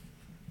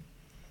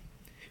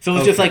 So it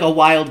was just like a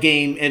wild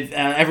game.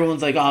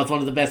 Everyone's like, oh, it's one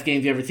of the best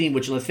games you've ever seen,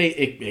 which, let's face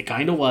it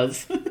kind of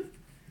was.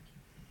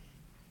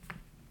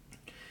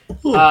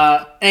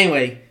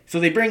 Anyway,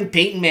 so they bring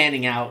Peyton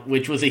Manning out,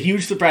 which was a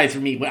huge surprise for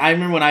me. I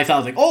remember when I saw it, I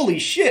was like, holy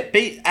shit,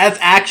 that's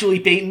actually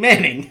Peyton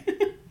Manning.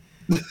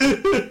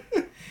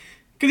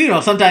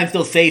 Because, sometimes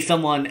they'll say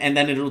someone and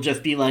then it'll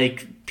just be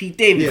like Pete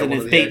Davidson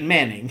is Peyton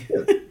Manning.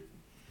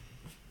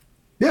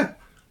 Yeah.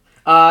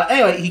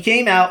 Anyway, he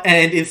came out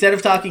and instead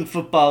of talking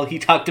football, he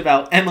talked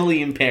about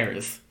Emily in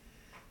Paris.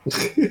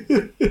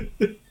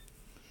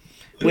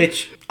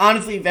 Which,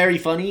 honestly, very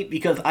funny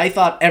because I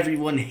thought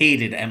everyone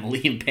hated Emily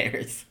in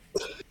Paris.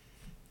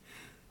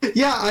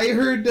 Yeah, I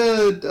heard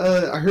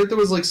there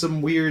was like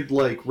some weird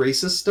like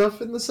racist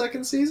stuff in the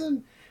second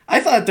season. I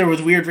thought there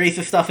was weird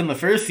racist stuff in the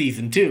first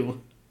season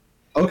too.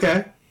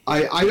 Okay.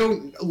 I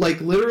don't,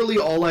 like, literally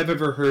all I've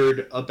ever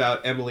heard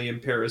about Emily in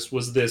Paris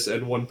was this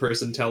and one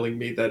person telling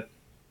me that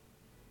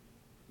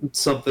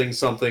something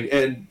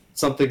and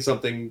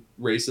something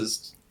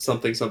racist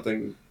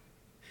something.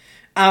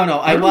 I don't know.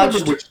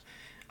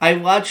 I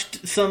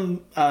watched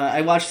some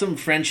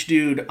French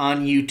dude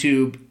on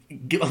YouTube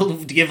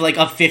give like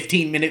a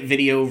 15-minute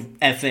video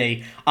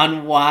essay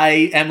on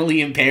why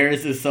Emily in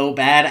Paris is so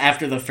bad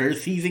after the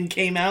first season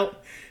came out.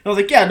 And I was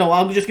like, yeah, no,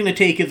 I'm just gonna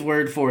take his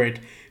word for it.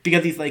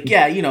 Because he's like,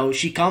 yeah,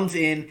 she comes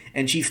in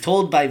and she's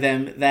told by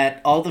them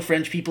that all the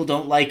French people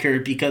don't like her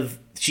because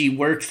she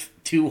works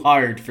too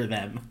hard for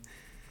them.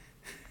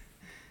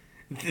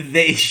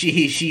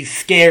 She's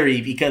scary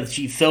because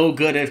she's so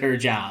good at her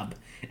job.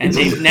 And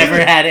they've never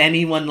had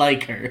anyone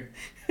like her.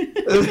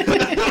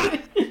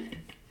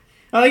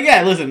 I'm like,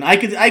 yeah, listen, I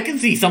could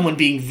see someone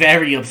being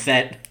very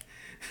upset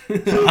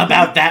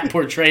about that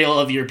portrayal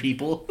of your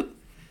people.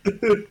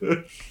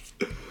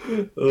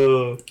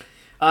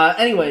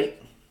 Anyway,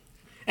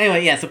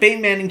 yeah, so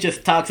Peyton Manning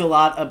just talks a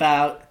lot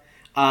about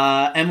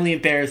Emily in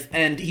Paris,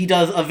 and he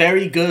does a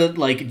very good,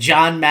 like,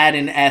 John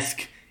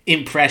Madden-esque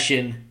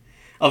impression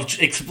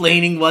of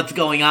explaining what's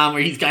going on,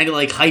 where he's kind of,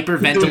 like,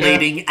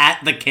 hyperventilating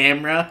at the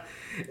camera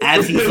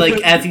as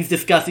he's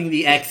discussing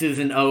the X's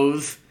and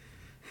O's.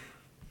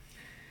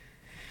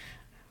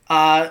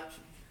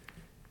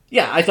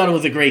 Yeah, I thought it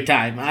was a great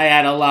time. I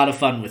had a lot of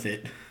fun with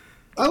it.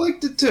 I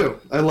liked it too.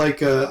 I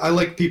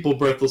like people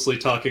breathlessly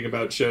talking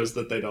about shows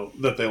that they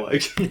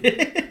like.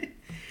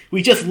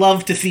 We just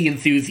love to see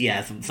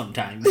enthusiasm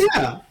sometimes.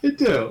 Yeah, it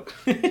do.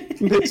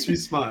 It makes me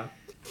smile.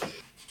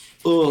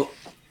 Oh,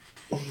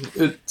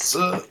 it's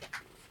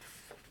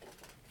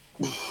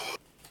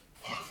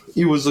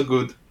it was a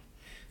good.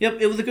 Yep,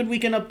 it was a good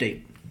weekend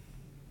update.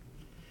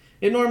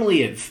 It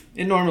normally is.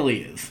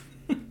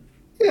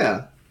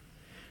 Yeah.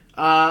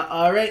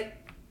 All right.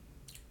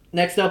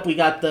 Next up, we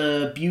got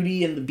the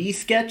Beauty and the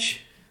Beast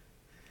sketch.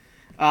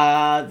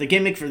 The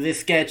gimmick for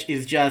this sketch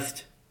is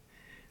just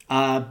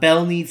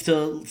Belle needs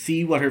to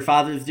see what her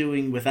father's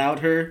doing without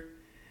her,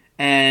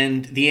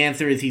 and the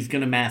answer is he's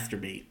gonna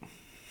masturbate.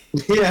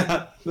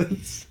 Yeah,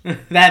 that's and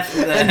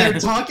they're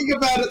talking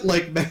about it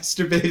like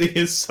masturbating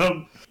is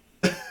some.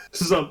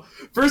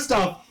 First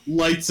off,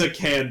 lights a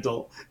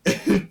candle,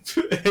 and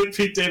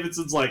Pete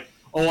Davidson's like,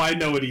 "Oh, I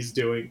know what he's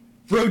doing."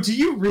 Bro, do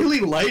you really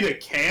light a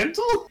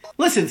candle?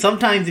 Listen,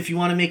 sometimes if you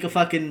want to make a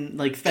fucking,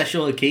 like,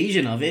 special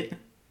occasion of it.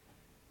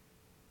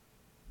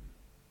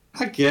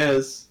 I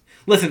guess.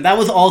 Listen, that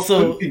was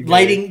also... The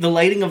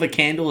lighting of a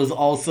candle is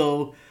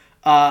also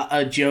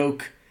a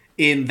joke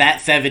in That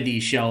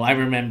 70s Show, I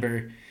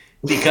remember.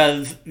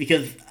 Because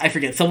I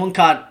forget, someone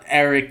caught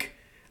Eric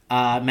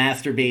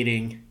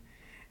masturbating,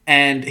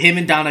 and him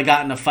and Donna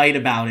got in a fight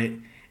about it.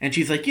 And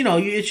she's like,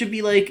 it should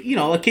be like,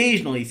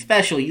 occasionally,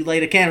 special, you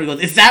light a candle. He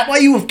goes, is that why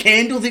you have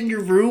candles in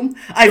your room?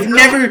 I've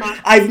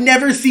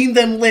never seen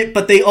them lit,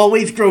 but they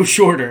always grow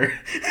shorter.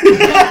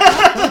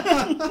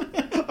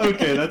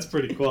 Okay, that's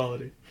pretty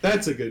quality.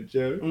 That's a good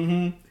joke.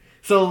 Mm-hmm.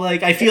 So,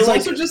 like, I feel it's like...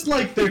 It's also just,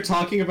 like, they're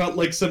talking about,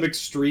 like, some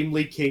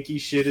extremely kinky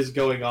shit is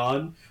going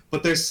on,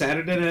 but they're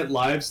Saturday Night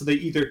Live, so they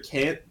either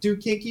can't do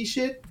kinky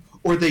shit,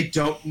 or they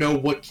don't know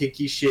what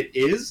kinky shit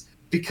is,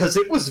 because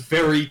it was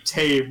very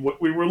tame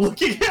what we were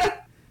looking at.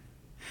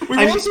 We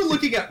were also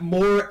looking at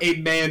more a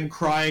man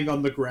crying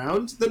on the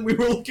ground than we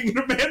were looking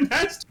at a man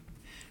masturbating.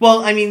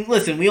 Well, I mean,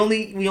 listen, we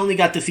only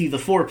got to see the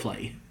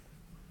foreplay.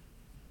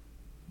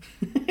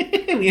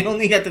 We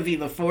only got to see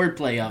the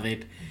foreplay of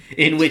it,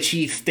 in which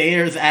he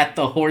stares at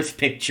the horse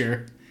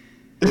picture.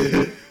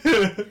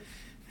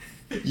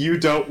 You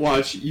don't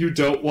watch, you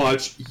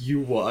watch.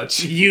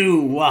 You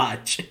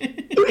watch.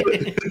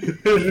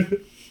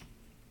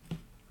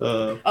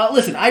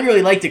 Listen, I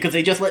really liked it because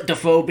they just let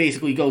Dafoe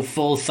basically go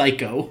full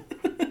psycho.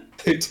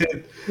 They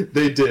did.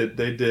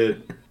 They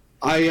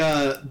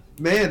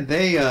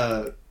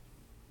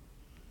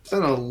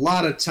spent a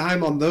lot of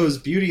time on those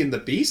Beauty and the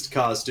Beast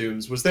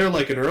costumes. Was there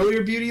like an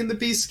earlier Beauty and the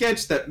Beast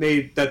sketch that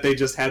they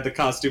just had the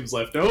costumes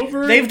left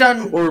over?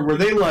 Or were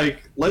they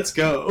like, let's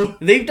go?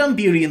 They've done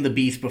Beauty and the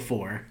Beast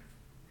before.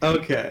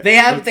 Okay. They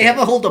have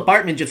a whole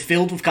department just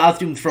filled with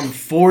costumes from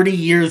 40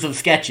 years of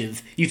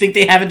sketches. You think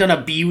they haven't done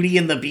a Beauty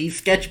and the Beast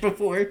sketch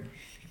before?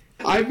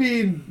 I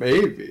mean,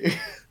 maybe.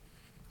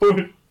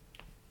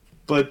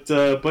 But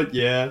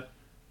yeah.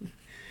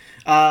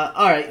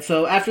 Alright,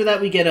 so after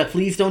that we get a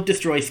Please Don't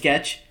Destroy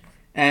sketch.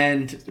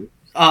 And,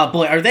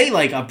 boy, are they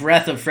like a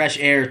breath of fresh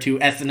air to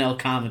SNL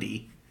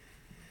comedy.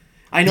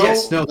 I know.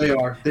 Yes, no, they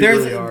are. They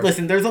really are.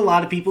 Listen, there's a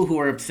lot of people who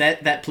are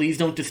upset that Please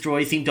Don't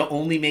Destroy seem to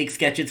only make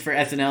sketches for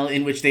SNL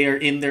in which they are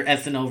in their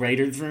SNL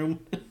writer's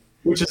room.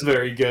 Which is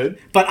very good.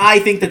 But I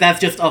think that that's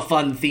just a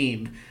fun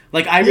theme.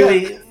 I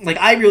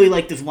really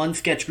like this one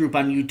sketch group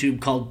on YouTube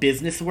called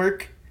Business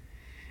Work.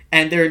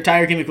 And their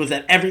entire gimmick was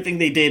that everything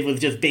they did was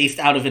just based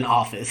out of an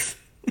office.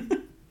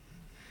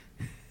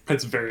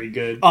 That's very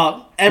good.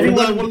 One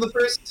of the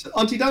first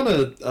Auntie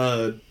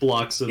Donna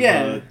blocks of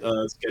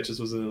sketches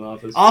was in an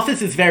office.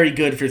 Office is very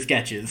good for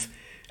sketches.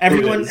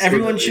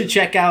 Everyone should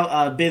check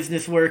out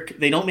Business Work.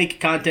 They don't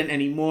make content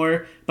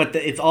anymore, but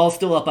it's all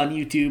still up on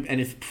YouTube, and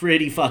it's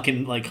pretty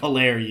fucking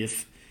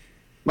hilarious.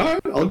 All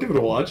right, I'll give it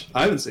a watch.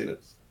 I haven't seen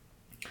it.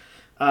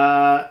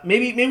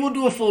 Maybe we'll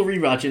do a full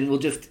rewatch, and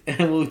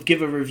we'll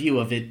give a review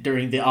of it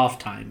during the off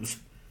times.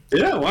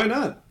 Yeah, why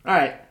not? All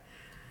right.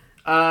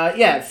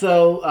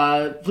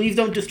 So Please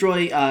Don't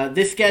Destroy.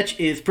 This sketch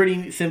is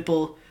pretty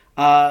simple.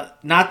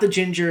 Not the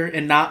Ginger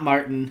and not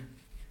Martin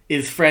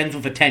is friends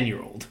with a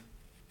 10-year-old.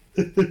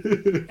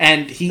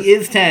 And he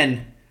is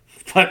 10,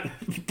 but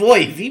boy,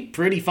 is he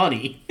pretty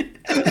funny.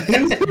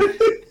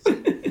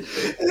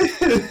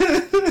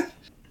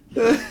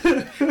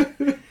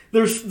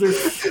 There's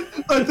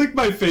I think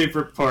my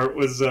favorite part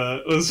was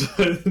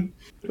when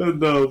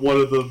one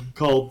of them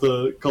called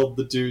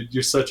the dude,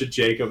 "You're such a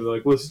Jacob." And they're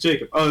like, "What's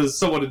Jacob?" "Oh, it's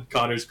someone in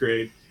Connor's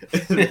grade."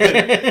 And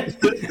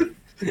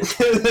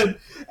then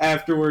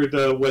afterward,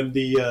 when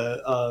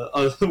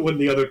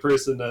the other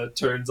person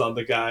turns on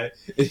the guy,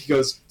 and he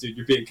goes, "Dude,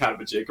 you're being kind of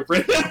a Jacob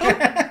right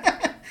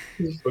now."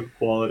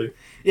 Quality.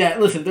 Yeah,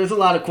 listen, there's a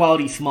lot of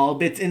quality small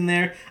bits in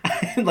there.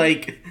 When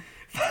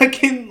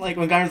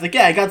Connor's like,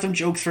 "Yeah, I got some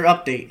jokes for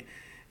update."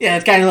 Yeah,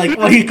 it's kind of like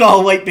what do you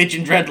call a white bitch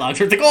in dreadlocks?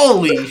 Or it's like,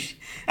 holy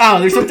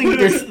there's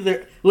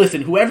something.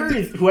 Listen,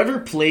 whoever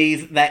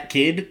plays that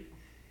kid,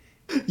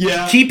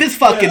 yeah, keep his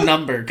fucking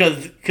number,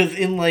 because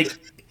in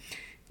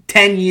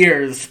 10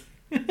 years,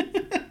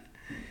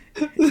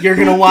 you're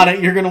gonna want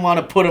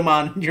to put him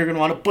on. You're gonna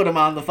want to put him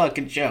on the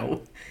fucking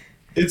show.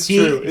 It's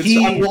true.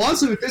 Well,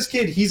 also with this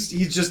kid,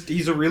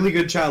 he's a really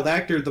good child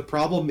actor. The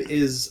problem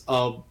is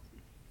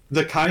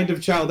the kind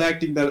of child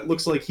acting that it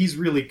looks like he's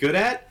really good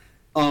at.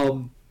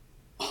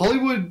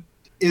 Hollywood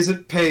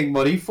isn't paying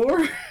money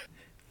for.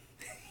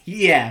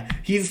 Yeah,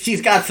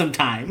 she's got some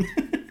time.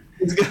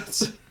 He's got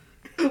some,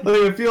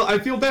 like, I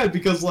feel bad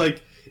because,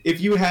 like, if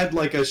you had,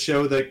 like, a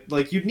show that,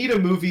 like, you'd need a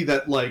movie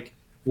that, like,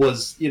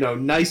 was, you know,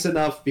 nice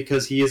enough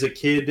because he is a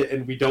kid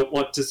and we don't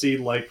want to see,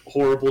 like,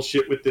 horrible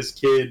shit with this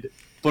kid,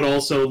 but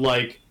also,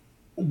 like,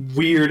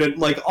 weird and,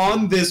 like,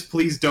 on this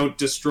please don't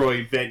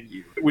destroy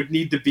venue. It would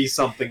need to be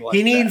something like that.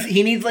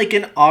 He needs, like,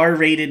 an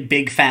R-rated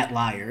Big Fat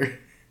Liar.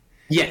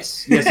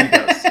 Yes, he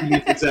does. He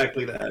needs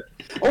exactly that.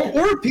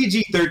 Or a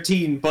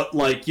PG-13, but,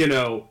 like, you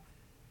know,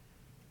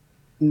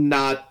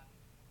 not,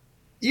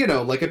 you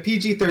know, like a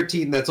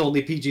PG-13 that's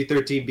only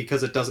PG-13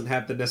 because it doesn't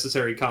have the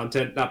necessary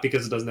content, not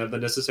because it doesn't have the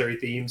necessary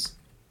themes.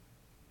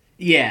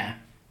 Yeah.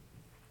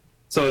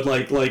 So, it's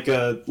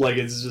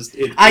just...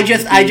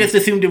 I just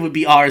assumed it would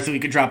be R so we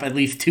could drop at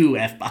least 2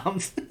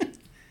 F-bombs.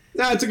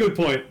 Nah, it's a good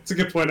point.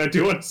 I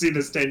do want to see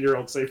this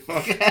 10-year-old say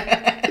fuck.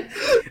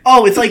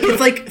 Oh, it's like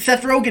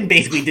Seth Rogen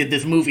basically did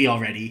this movie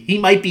already. He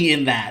might be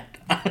in that.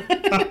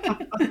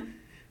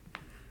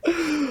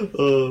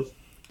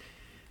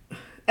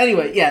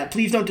 Anyway, yeah,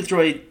 Please Don't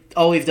Destroy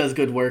always does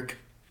good work.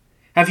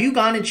 Have you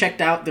gone and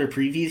checked out their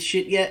previous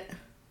shit yet?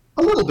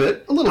 A little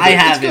bit. I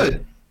haven't. It's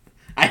good.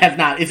 I have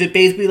not. Is it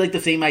basically like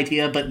the same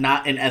idea, but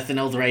not in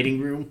SNL's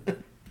writing room?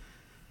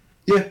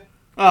 Yeah.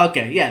 Oh,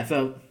 okay, yeah,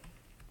 so...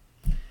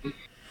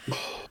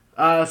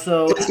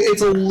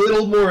 It's a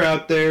little more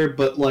out there,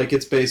 but, like,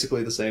 it's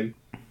basically the same.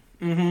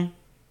 Mm-hmm.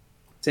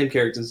 Same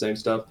characters, same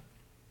stuff.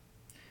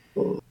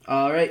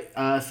 Alright,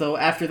 so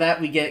after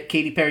that we get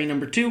Katy Perry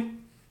number 2.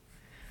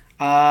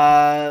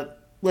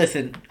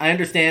 Listen, I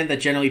understand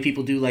that generally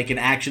people do, like, an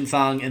action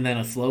song and then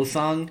a slow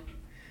song.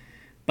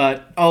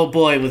 But, oh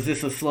boy, was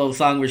this a slow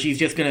song where she's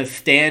just gonna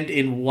stand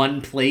in one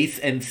place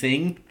and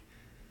sing?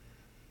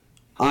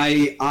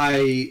 I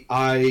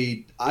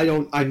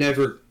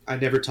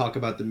never talk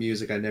about the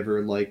music. I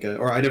never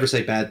or I never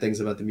say bad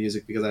things about the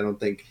music because I don't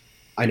think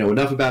I know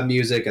enough about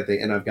music.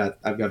 And I've got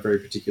very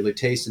particular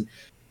taste, and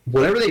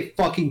whatever they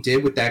fucking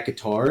did with that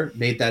guitar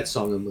made that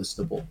song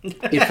unlistenable.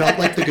 It felt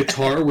like the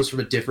guitar was from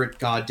a different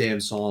goddamn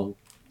song.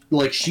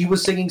 Like, she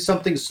was singing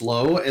something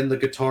slow, and the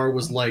guitar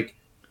was like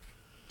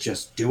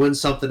just doing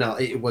something else.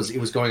 It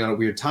was going on at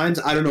weird times.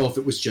 I don't know if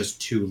it was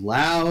just too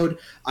loud.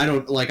 I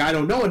don't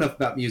know enough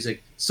about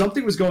music.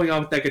 Something was going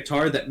on with that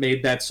guitar that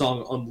made that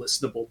song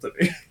unlistenable to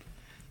me.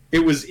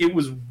 It was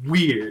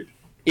weird.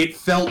 It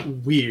felt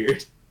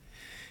weird.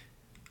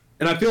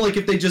 And I feel like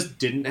if they just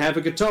didn't have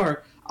a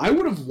guitar, I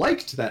would have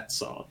liked that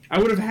song. I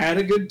would have had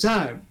a good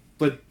time.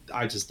 But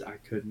I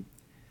couldn't.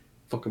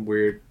 Fucking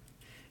weird.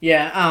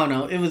 Yeah, I don't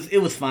know. It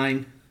was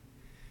fine.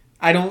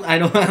 I don't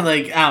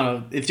like, I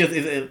don't know. It's just,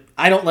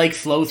 I don't like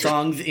slow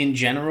songs in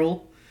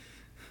general.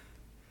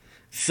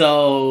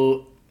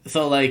 So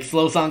like,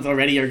 slow songs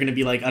already are gonna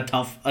be like a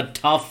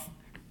tough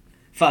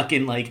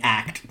fucking, like,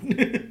 act.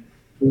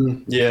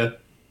 Yeah.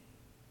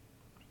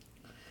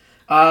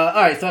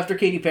 Alright, so after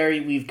Katy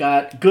Perry, we've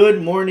got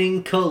Good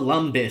Morning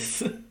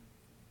Columbus.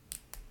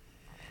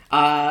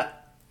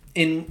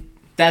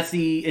 It's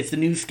the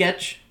new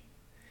sketch,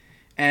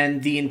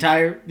 and the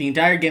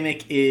entire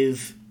gimmick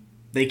is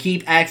they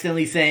keep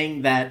accidentally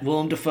saying that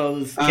Willem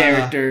Dafoe's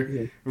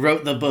character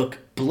wrote the book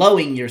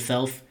Blowing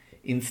Yourself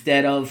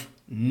instead of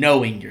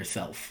Knowing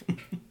Yourself.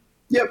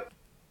 Yep.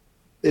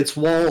 It's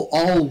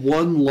all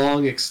one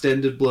long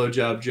extended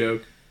blowjob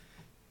joke.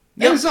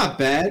 Yep. It's not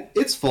bad.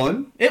 It's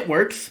fun. It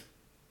works.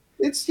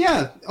 It's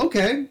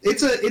okay.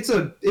 It's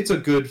a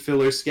good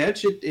filler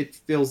sketch. It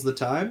fills the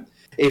time.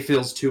 It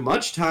fills too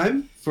much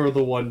time for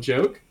the one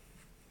joke.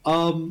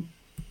 But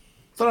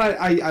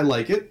I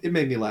like it. It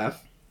made me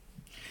laugh.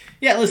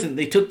 Yeah, listen,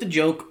 they took the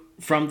joke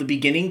from the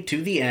beginning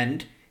to the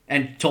end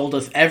and told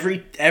us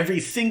every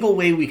single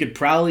way we could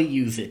probably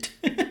use it.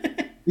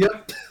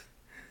 Yep.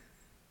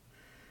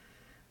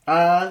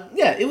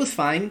 Yeah, it was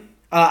fine.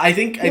 I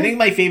think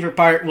my favorite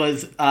part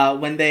was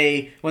when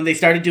they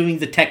started doing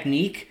the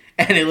technique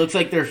and it looks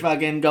like they're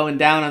fucking going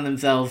down on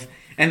themselves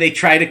and they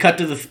try to cut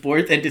to the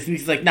sports and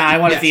Dismuke's like, nah, I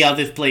want to see how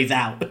this plays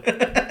out.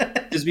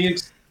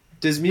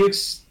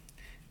 Dismuke's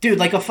dude,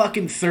 like a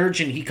fucking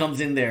surgeon, he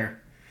comes in there.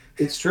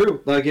 It's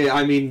true. Like,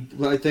 I mean,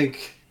 I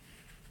think,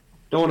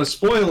 don't want to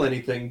spoil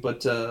anything,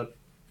 but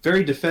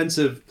very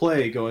defensive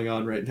play going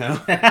on right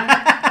now.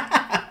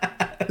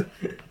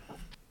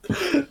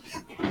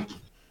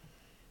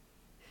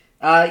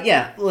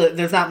 Yeah,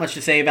 there's not much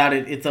to say about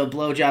it. It's a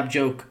blowjob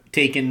joke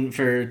taken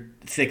for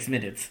 6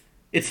 minutes.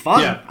 It's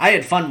fun. Yeah. I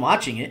had fun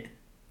watching it.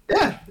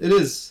 Yeah, it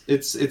is.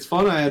 It's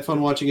fun. I had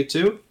fun watching it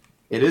too.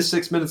 It is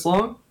 6 minutes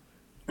long.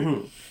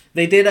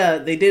 They did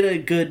a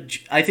good.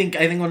 I think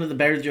one of the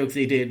better jokes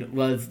they did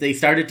was they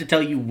started to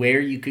tell you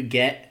where you could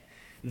get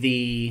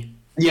the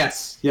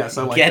yes I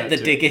like get that the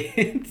too.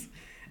 tickets,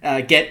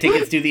 get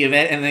tickets to the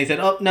event, and they said,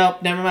 "Oh no,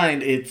 never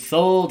mind, it's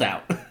sold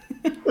out."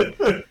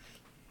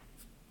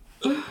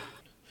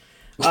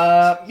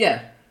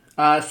 Yeah.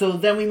 So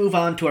then we move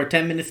on to our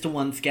 10 minutes to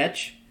 1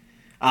 sketch.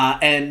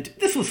 And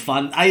this was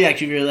fun. I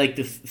actually really like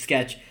this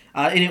sketch.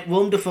 In it,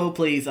 Willem Dafoe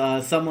plays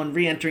someone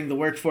re-entering the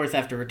workforce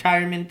after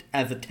retirement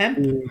as a temp.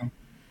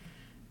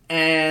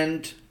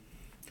 And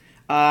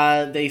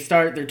I think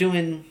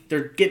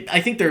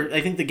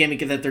the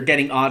gimmick is that they're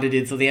getting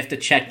audited, so they have to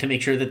check to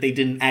make sure that they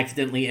didn't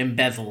accidentally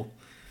embezzle.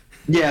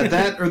 Yeah,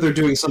 that or they're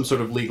doing some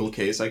sort of legal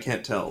case. I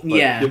can't tell. But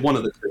yeah. One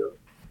of the two.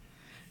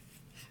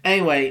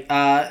 Anyway,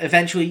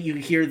 eventually you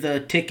hear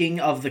the ticking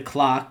of the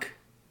clock.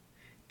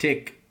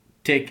 Tick,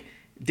 tick.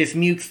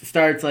 Dismukes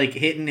starts,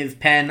 hitting his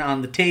pen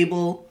on the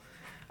table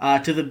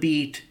to the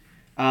beat.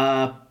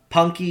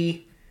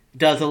 Punky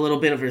does a little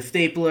bit of her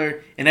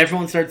stapler, and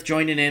everyone starts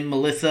joining in.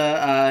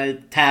 Melissa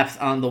taps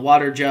on the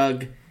water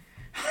jug.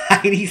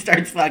 Heidi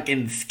starts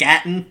fucking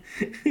scatting.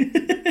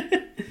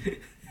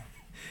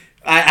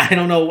 I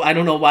don't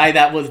know why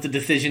that was the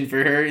decision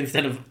for her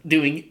instead of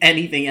doing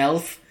anything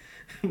else,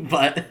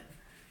 but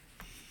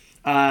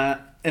and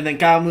then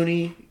Kyle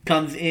Mooney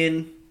comes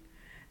in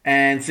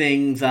and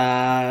sings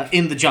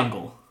In the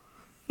Jungle.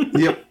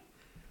 Yep.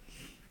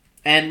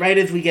 And right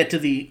as we get to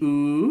the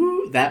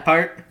ooh, that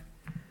part,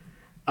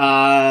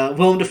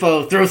 Willem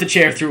Dafoe throws a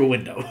chair through a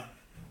window.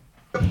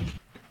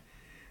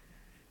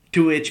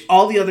 To which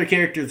all the other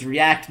characters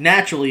react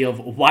naturally of,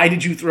 why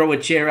did you throw a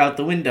chair out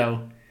the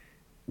window?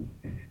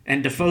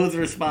 And Dafoe's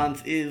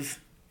response is,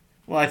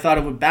 well, I thought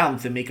it would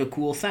bounce and make a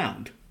cool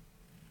sound.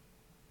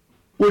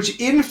 Which,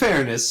 in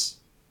fairness,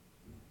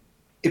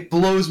 it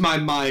blows my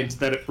mind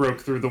that it broke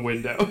through the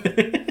window.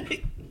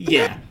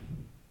 Yeah.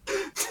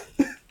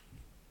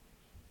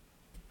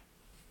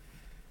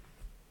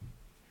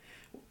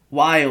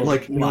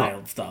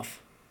 Wild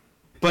stuff.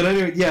 But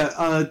anyway,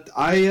 yeah,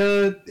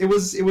 it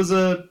was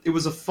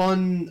a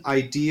fun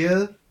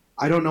idea.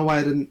 I don't know why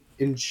I didn't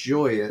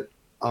enjoy it.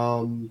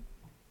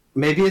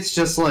 Maybe it's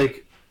just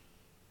the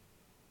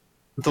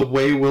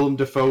way Willem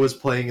Dafoe was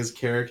playing his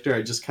character.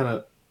 I just kind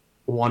of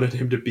wanted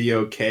him to be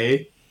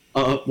okay,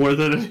 more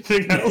than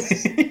anything else.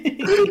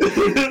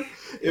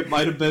 It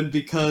might have been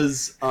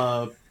because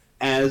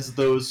as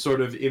those sort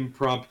of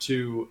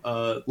impromptu,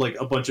 a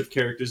bunch of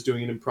characters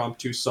doing an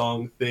impromptu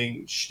song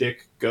thing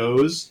shtick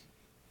goes,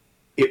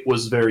 it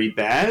was very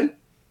bad.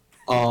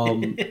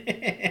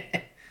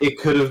 It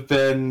could have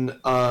been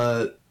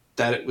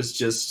that it was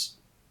just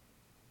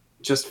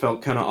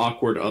felt kind of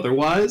awkward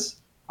otherwise.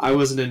 I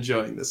wasn't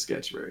enjoying this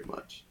sketch very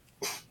much.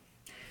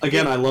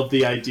 Again, I love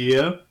the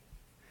idea.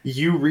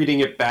 You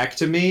reading it back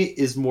to me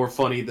is more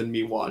funny than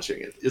me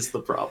watching it, is the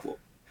problem.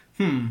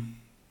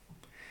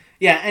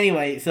 Yeah,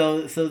 anyway,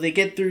 so they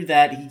get through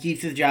that, he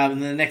keeps his job,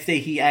 and then the next day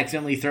he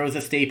accidentally throws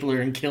a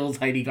stapler and kills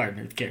Heidi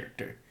Gardner's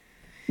character.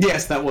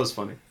 Yes, that was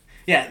funny.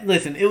 Yeah,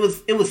 listen, it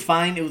was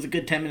fine, it was a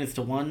good 10 minutes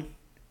to 1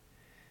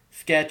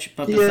 sketch,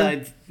 but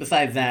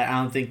besides that, I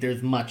don't think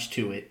there's much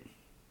to it.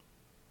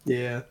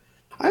 Yeah.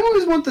 I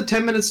always want the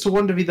 10 minutes to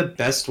 1 to be the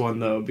best one,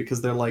 though,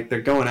 because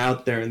they're going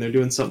out there and they're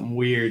doing something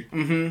weird.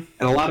 Mm-hmm. And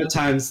a lot of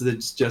times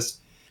it's just...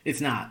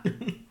 It's not.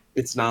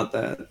 It's not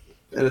that.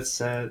 And it's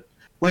sad.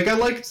 I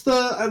liked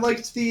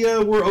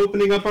the we're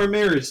opening up our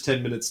marriage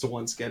 10 minutes to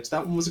 1 sketch.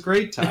 That one was a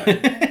great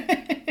time.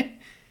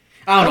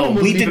 I don't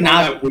know. We did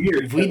not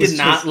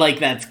like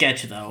that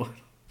sketch, though.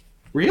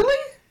 Really?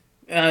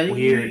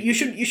 Weird. You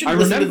should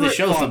listen to the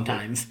show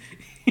sometimes.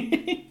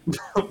 I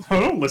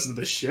don't listen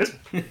to this shit.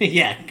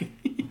 Yeah.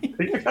 I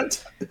think I got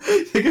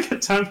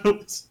time to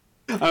listen.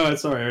 Oh,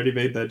 sorry, I already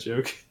made that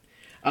joke. It's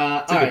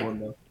a good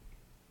one, though.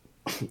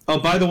 Oh,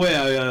 by the way,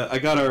 I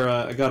got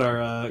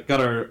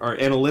our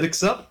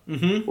analytics up.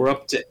 Mm-hmm. We're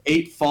up to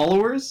 8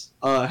 followers.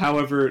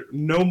 However,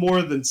 no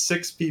more than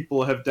 6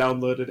 people have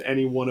downloaded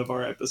any one of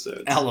our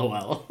episodes.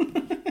 LOL.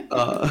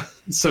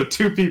 So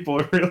 2 people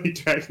are really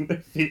dragging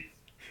their feet.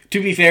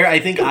 To be fair, I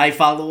think I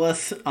follow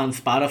us on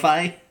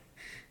Spotify.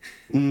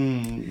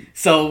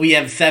 So we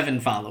have 7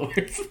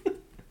 followers.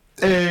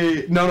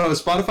 No,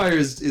 Spotify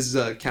is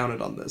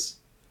counted on this.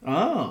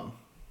 Oh.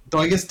 Though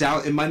I guess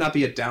it might not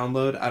be a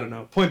download. I don't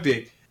know. Point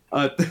being,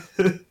 let's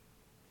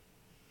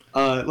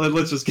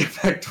just get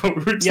back to what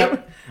we were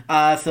doing.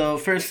 Yep. So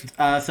first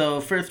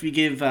we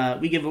give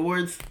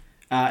awards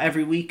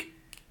every week.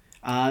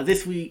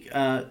 This week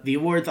the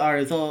awards are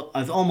as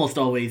almost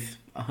always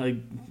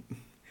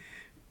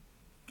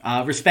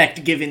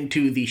respect given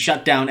to the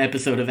shutdown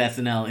episode of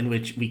SNL in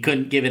which we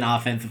couldn't give an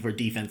offensive or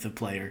defensive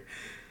player.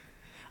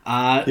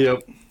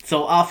 Yep.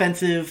 So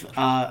offensive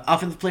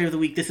player of the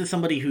week. This is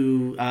somebody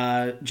who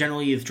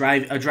generally is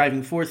a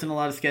driving force in a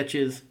lot of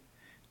sketches,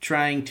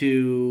 trying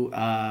to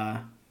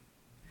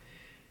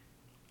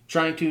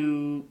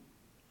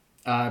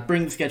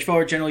bring the sketch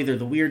forward. Generally, they're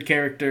the weird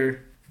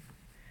character,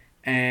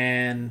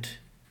 and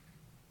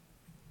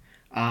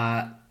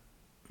they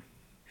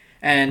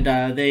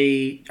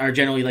are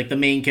generally the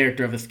main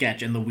character of a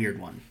sketch and the weird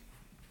one.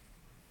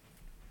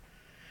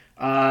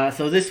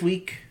 So this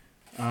week,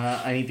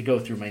 I need to go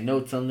through my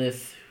notes on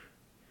this.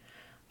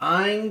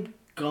 I'm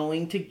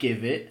going to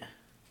give it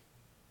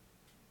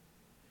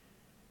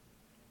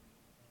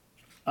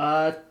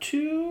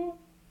 2.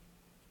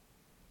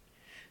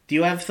 Do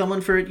you have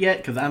someone for it yet?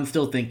 Because I'm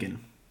still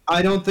thinking.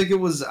 I don't think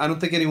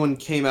anyone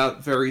came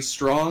out very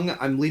strong.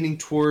 I'm leaning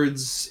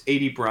towards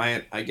 80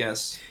 Bryant, I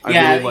guess. I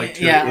really liked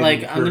her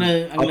I'm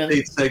gonna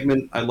update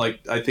segment.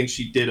 I think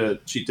she did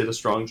a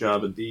strong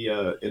job at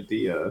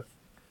the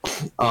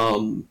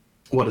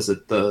what is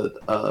it,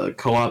 the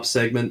co-op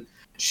segment.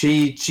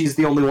 She's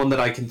the only one that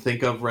I can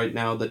think of right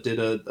now that did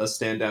a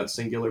standout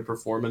singular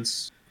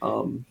performance.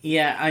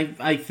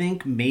 I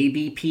think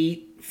maybe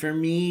Pete for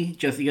me,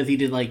 just because he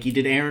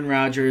did Aaron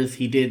Rodgers,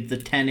 he did The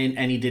Tenant,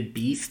 and he did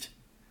Beast.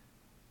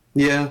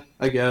 Yeah,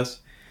 I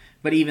guess.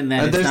 But even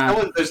then,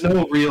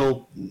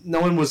 no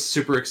one was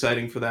super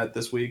exciting for that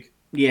this week.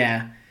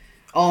 Yeah.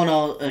 All in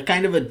all,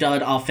 kind of a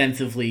dud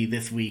offensively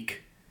this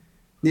week.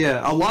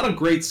 Yeah, a lot of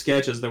great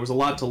sketches. There was a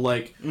lot to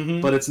like,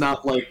 but it's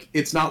not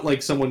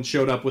like someone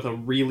showed up with a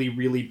really,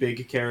 really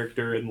big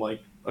character in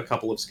like a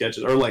couple of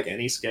sketches, or like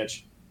any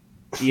sketch.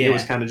 Yeah. It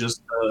was kind of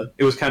just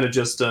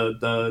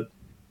the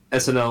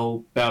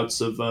SNL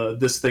bouts of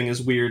this thing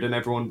is weird and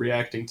everyone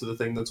reacting to the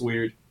thing that's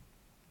weird.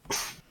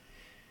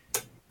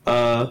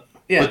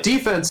 But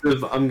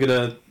defensive, I'm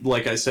gonna,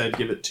 like I said,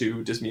 give it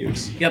to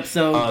Dismukes. Yep.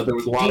 So there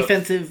was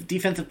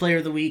defensive player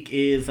of the week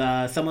is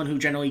someone who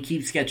generally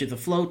keeps sketches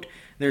afloat.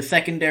 They're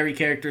secondary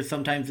characters,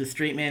 sometimes the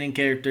straight manning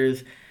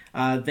characters.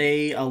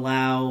 They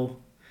allow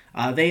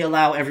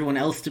everyone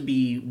else to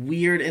be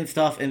weird and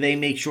stuff, and they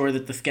make sure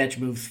that the sketch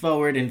moves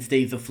forward and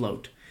stays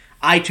afloat.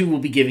 I too will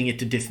be giving it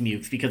to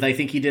Dismukes because I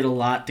think he did a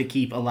lot to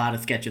keep a lot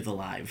of sketches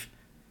alive.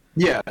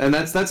 Yeah, and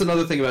that's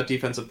another thing about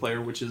defensive player,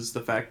 which is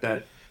the fact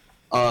that,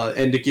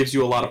 and it gives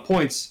you a lot of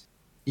points.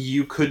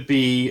 You could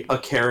be a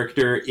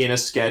character in a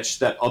sketch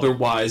that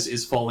otherwise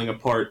is falling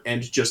apart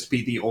and just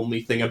be the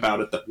only thing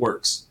about it that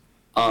works.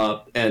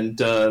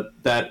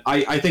 That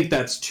I think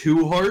that's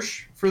too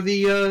harsh for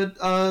the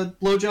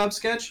blowjob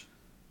sketch,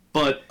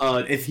 but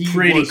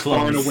he was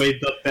far and away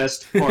the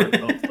best part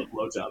of the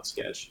blowjob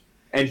sketch.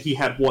 And he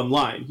had one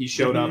line. He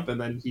showed up,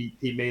 and then he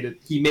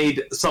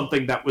made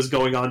something that was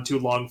going on too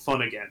long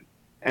fun again.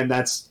 And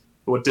that's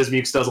what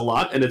Dismukes does a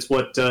lot, and it's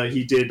what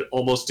he did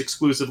almost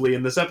exclusively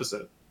in this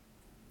episode.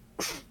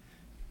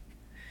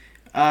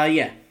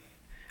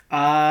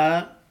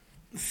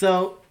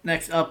 So,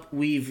 next up,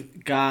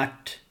 we've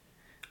got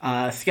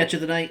Sketch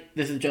of the Night.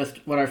 This is just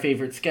what our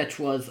favorite sketch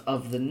was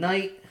of the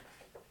night.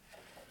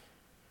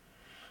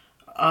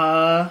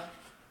 For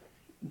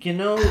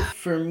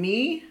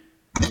me,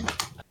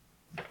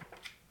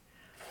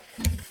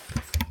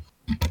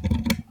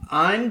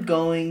 I'm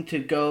going to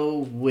go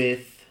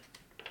with...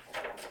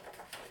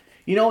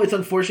 it's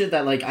unfortunate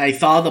that, I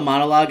saw the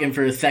monologue, and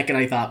for a second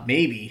I thought,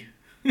 maybe.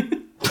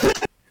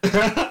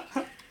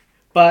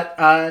 But,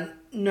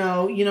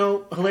 no,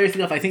 hilarious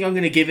enough, I think I'm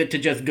going to give it to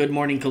just Good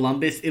Morning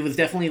Columbus. It was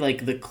definitely,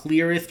 the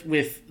clearest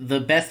with the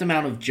best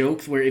amount of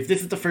jokes, where if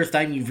this is the first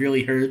time you've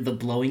really heard the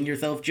blowing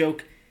yourself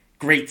joke,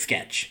 great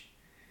sketch.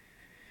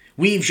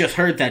 We've just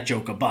heard that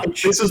joke a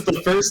bunch. This is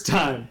the first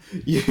time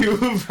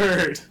you've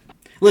heard...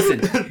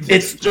 Listen,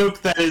 it's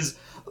joke that is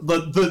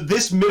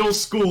this middle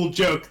school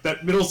joke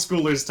that middle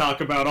schoolers talk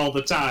about all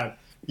the time.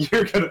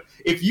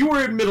 If you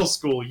were in middle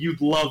school,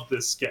 you'd love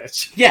this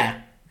sketch.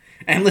 Yeah.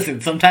 And listen,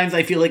 sometimes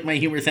I feel like my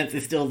humor sense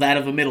is still that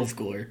of a middle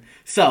schooler.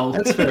 So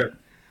That's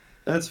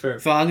fair.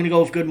 So I'm going to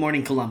go with Good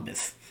Morning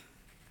Columbus.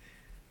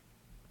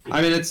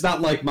 I mean, it's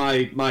not like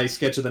my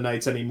sketch of the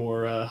night's any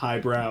more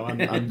highbrow.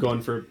 I'm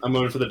going for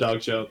the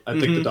dog show. I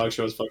think the dog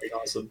show is fucking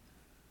awesome.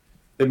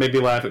 It made me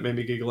laugh. It made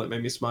me giggle. It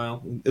made me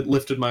smile. It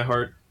lifted my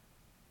heart.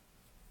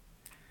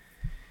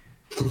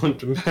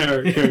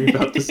 Hearing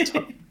about this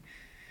dog.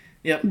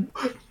 Yep.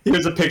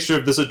 Here's a picture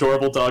of this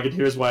adorable dog, and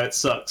here's why it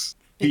sucks.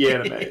 The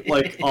anime.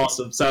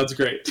 Awesome. Sounds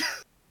great.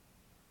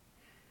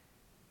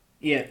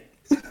 Yeah.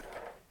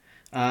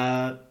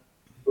 Yeah,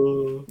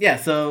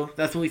 so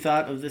that's what we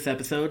thought of this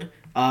episode.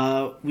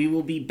 We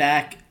will be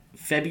back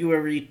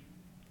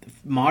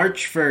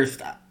March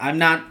 1st. I'm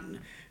not...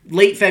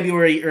 Late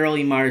February,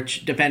 early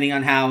March, depending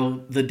on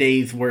how the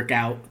days work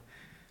out.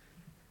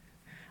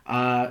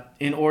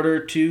 In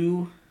order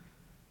to...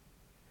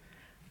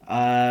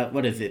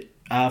 what is it?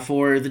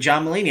 For the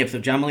John Mulaney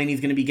episode. John Mulaney's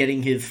going to be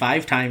getting his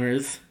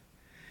 5-timers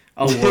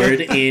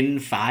award in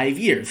 5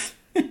 years.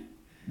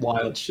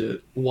 Wild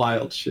shit.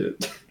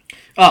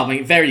 Oh,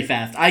 very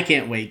fast. I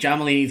can't wait. John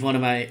Mulaney's one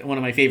of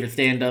my favorite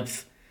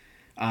stand-ups.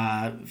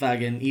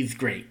 He's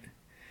great.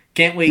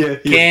 Can't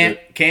wait.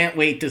 Can't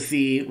wait to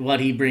see what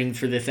he brings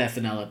for this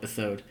SNL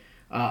episode.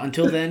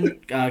 Until then,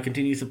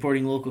 continue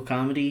supporting local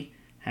comedy.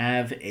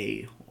 Have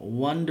a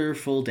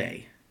wonderful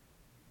day.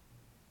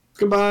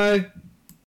 Goodbye.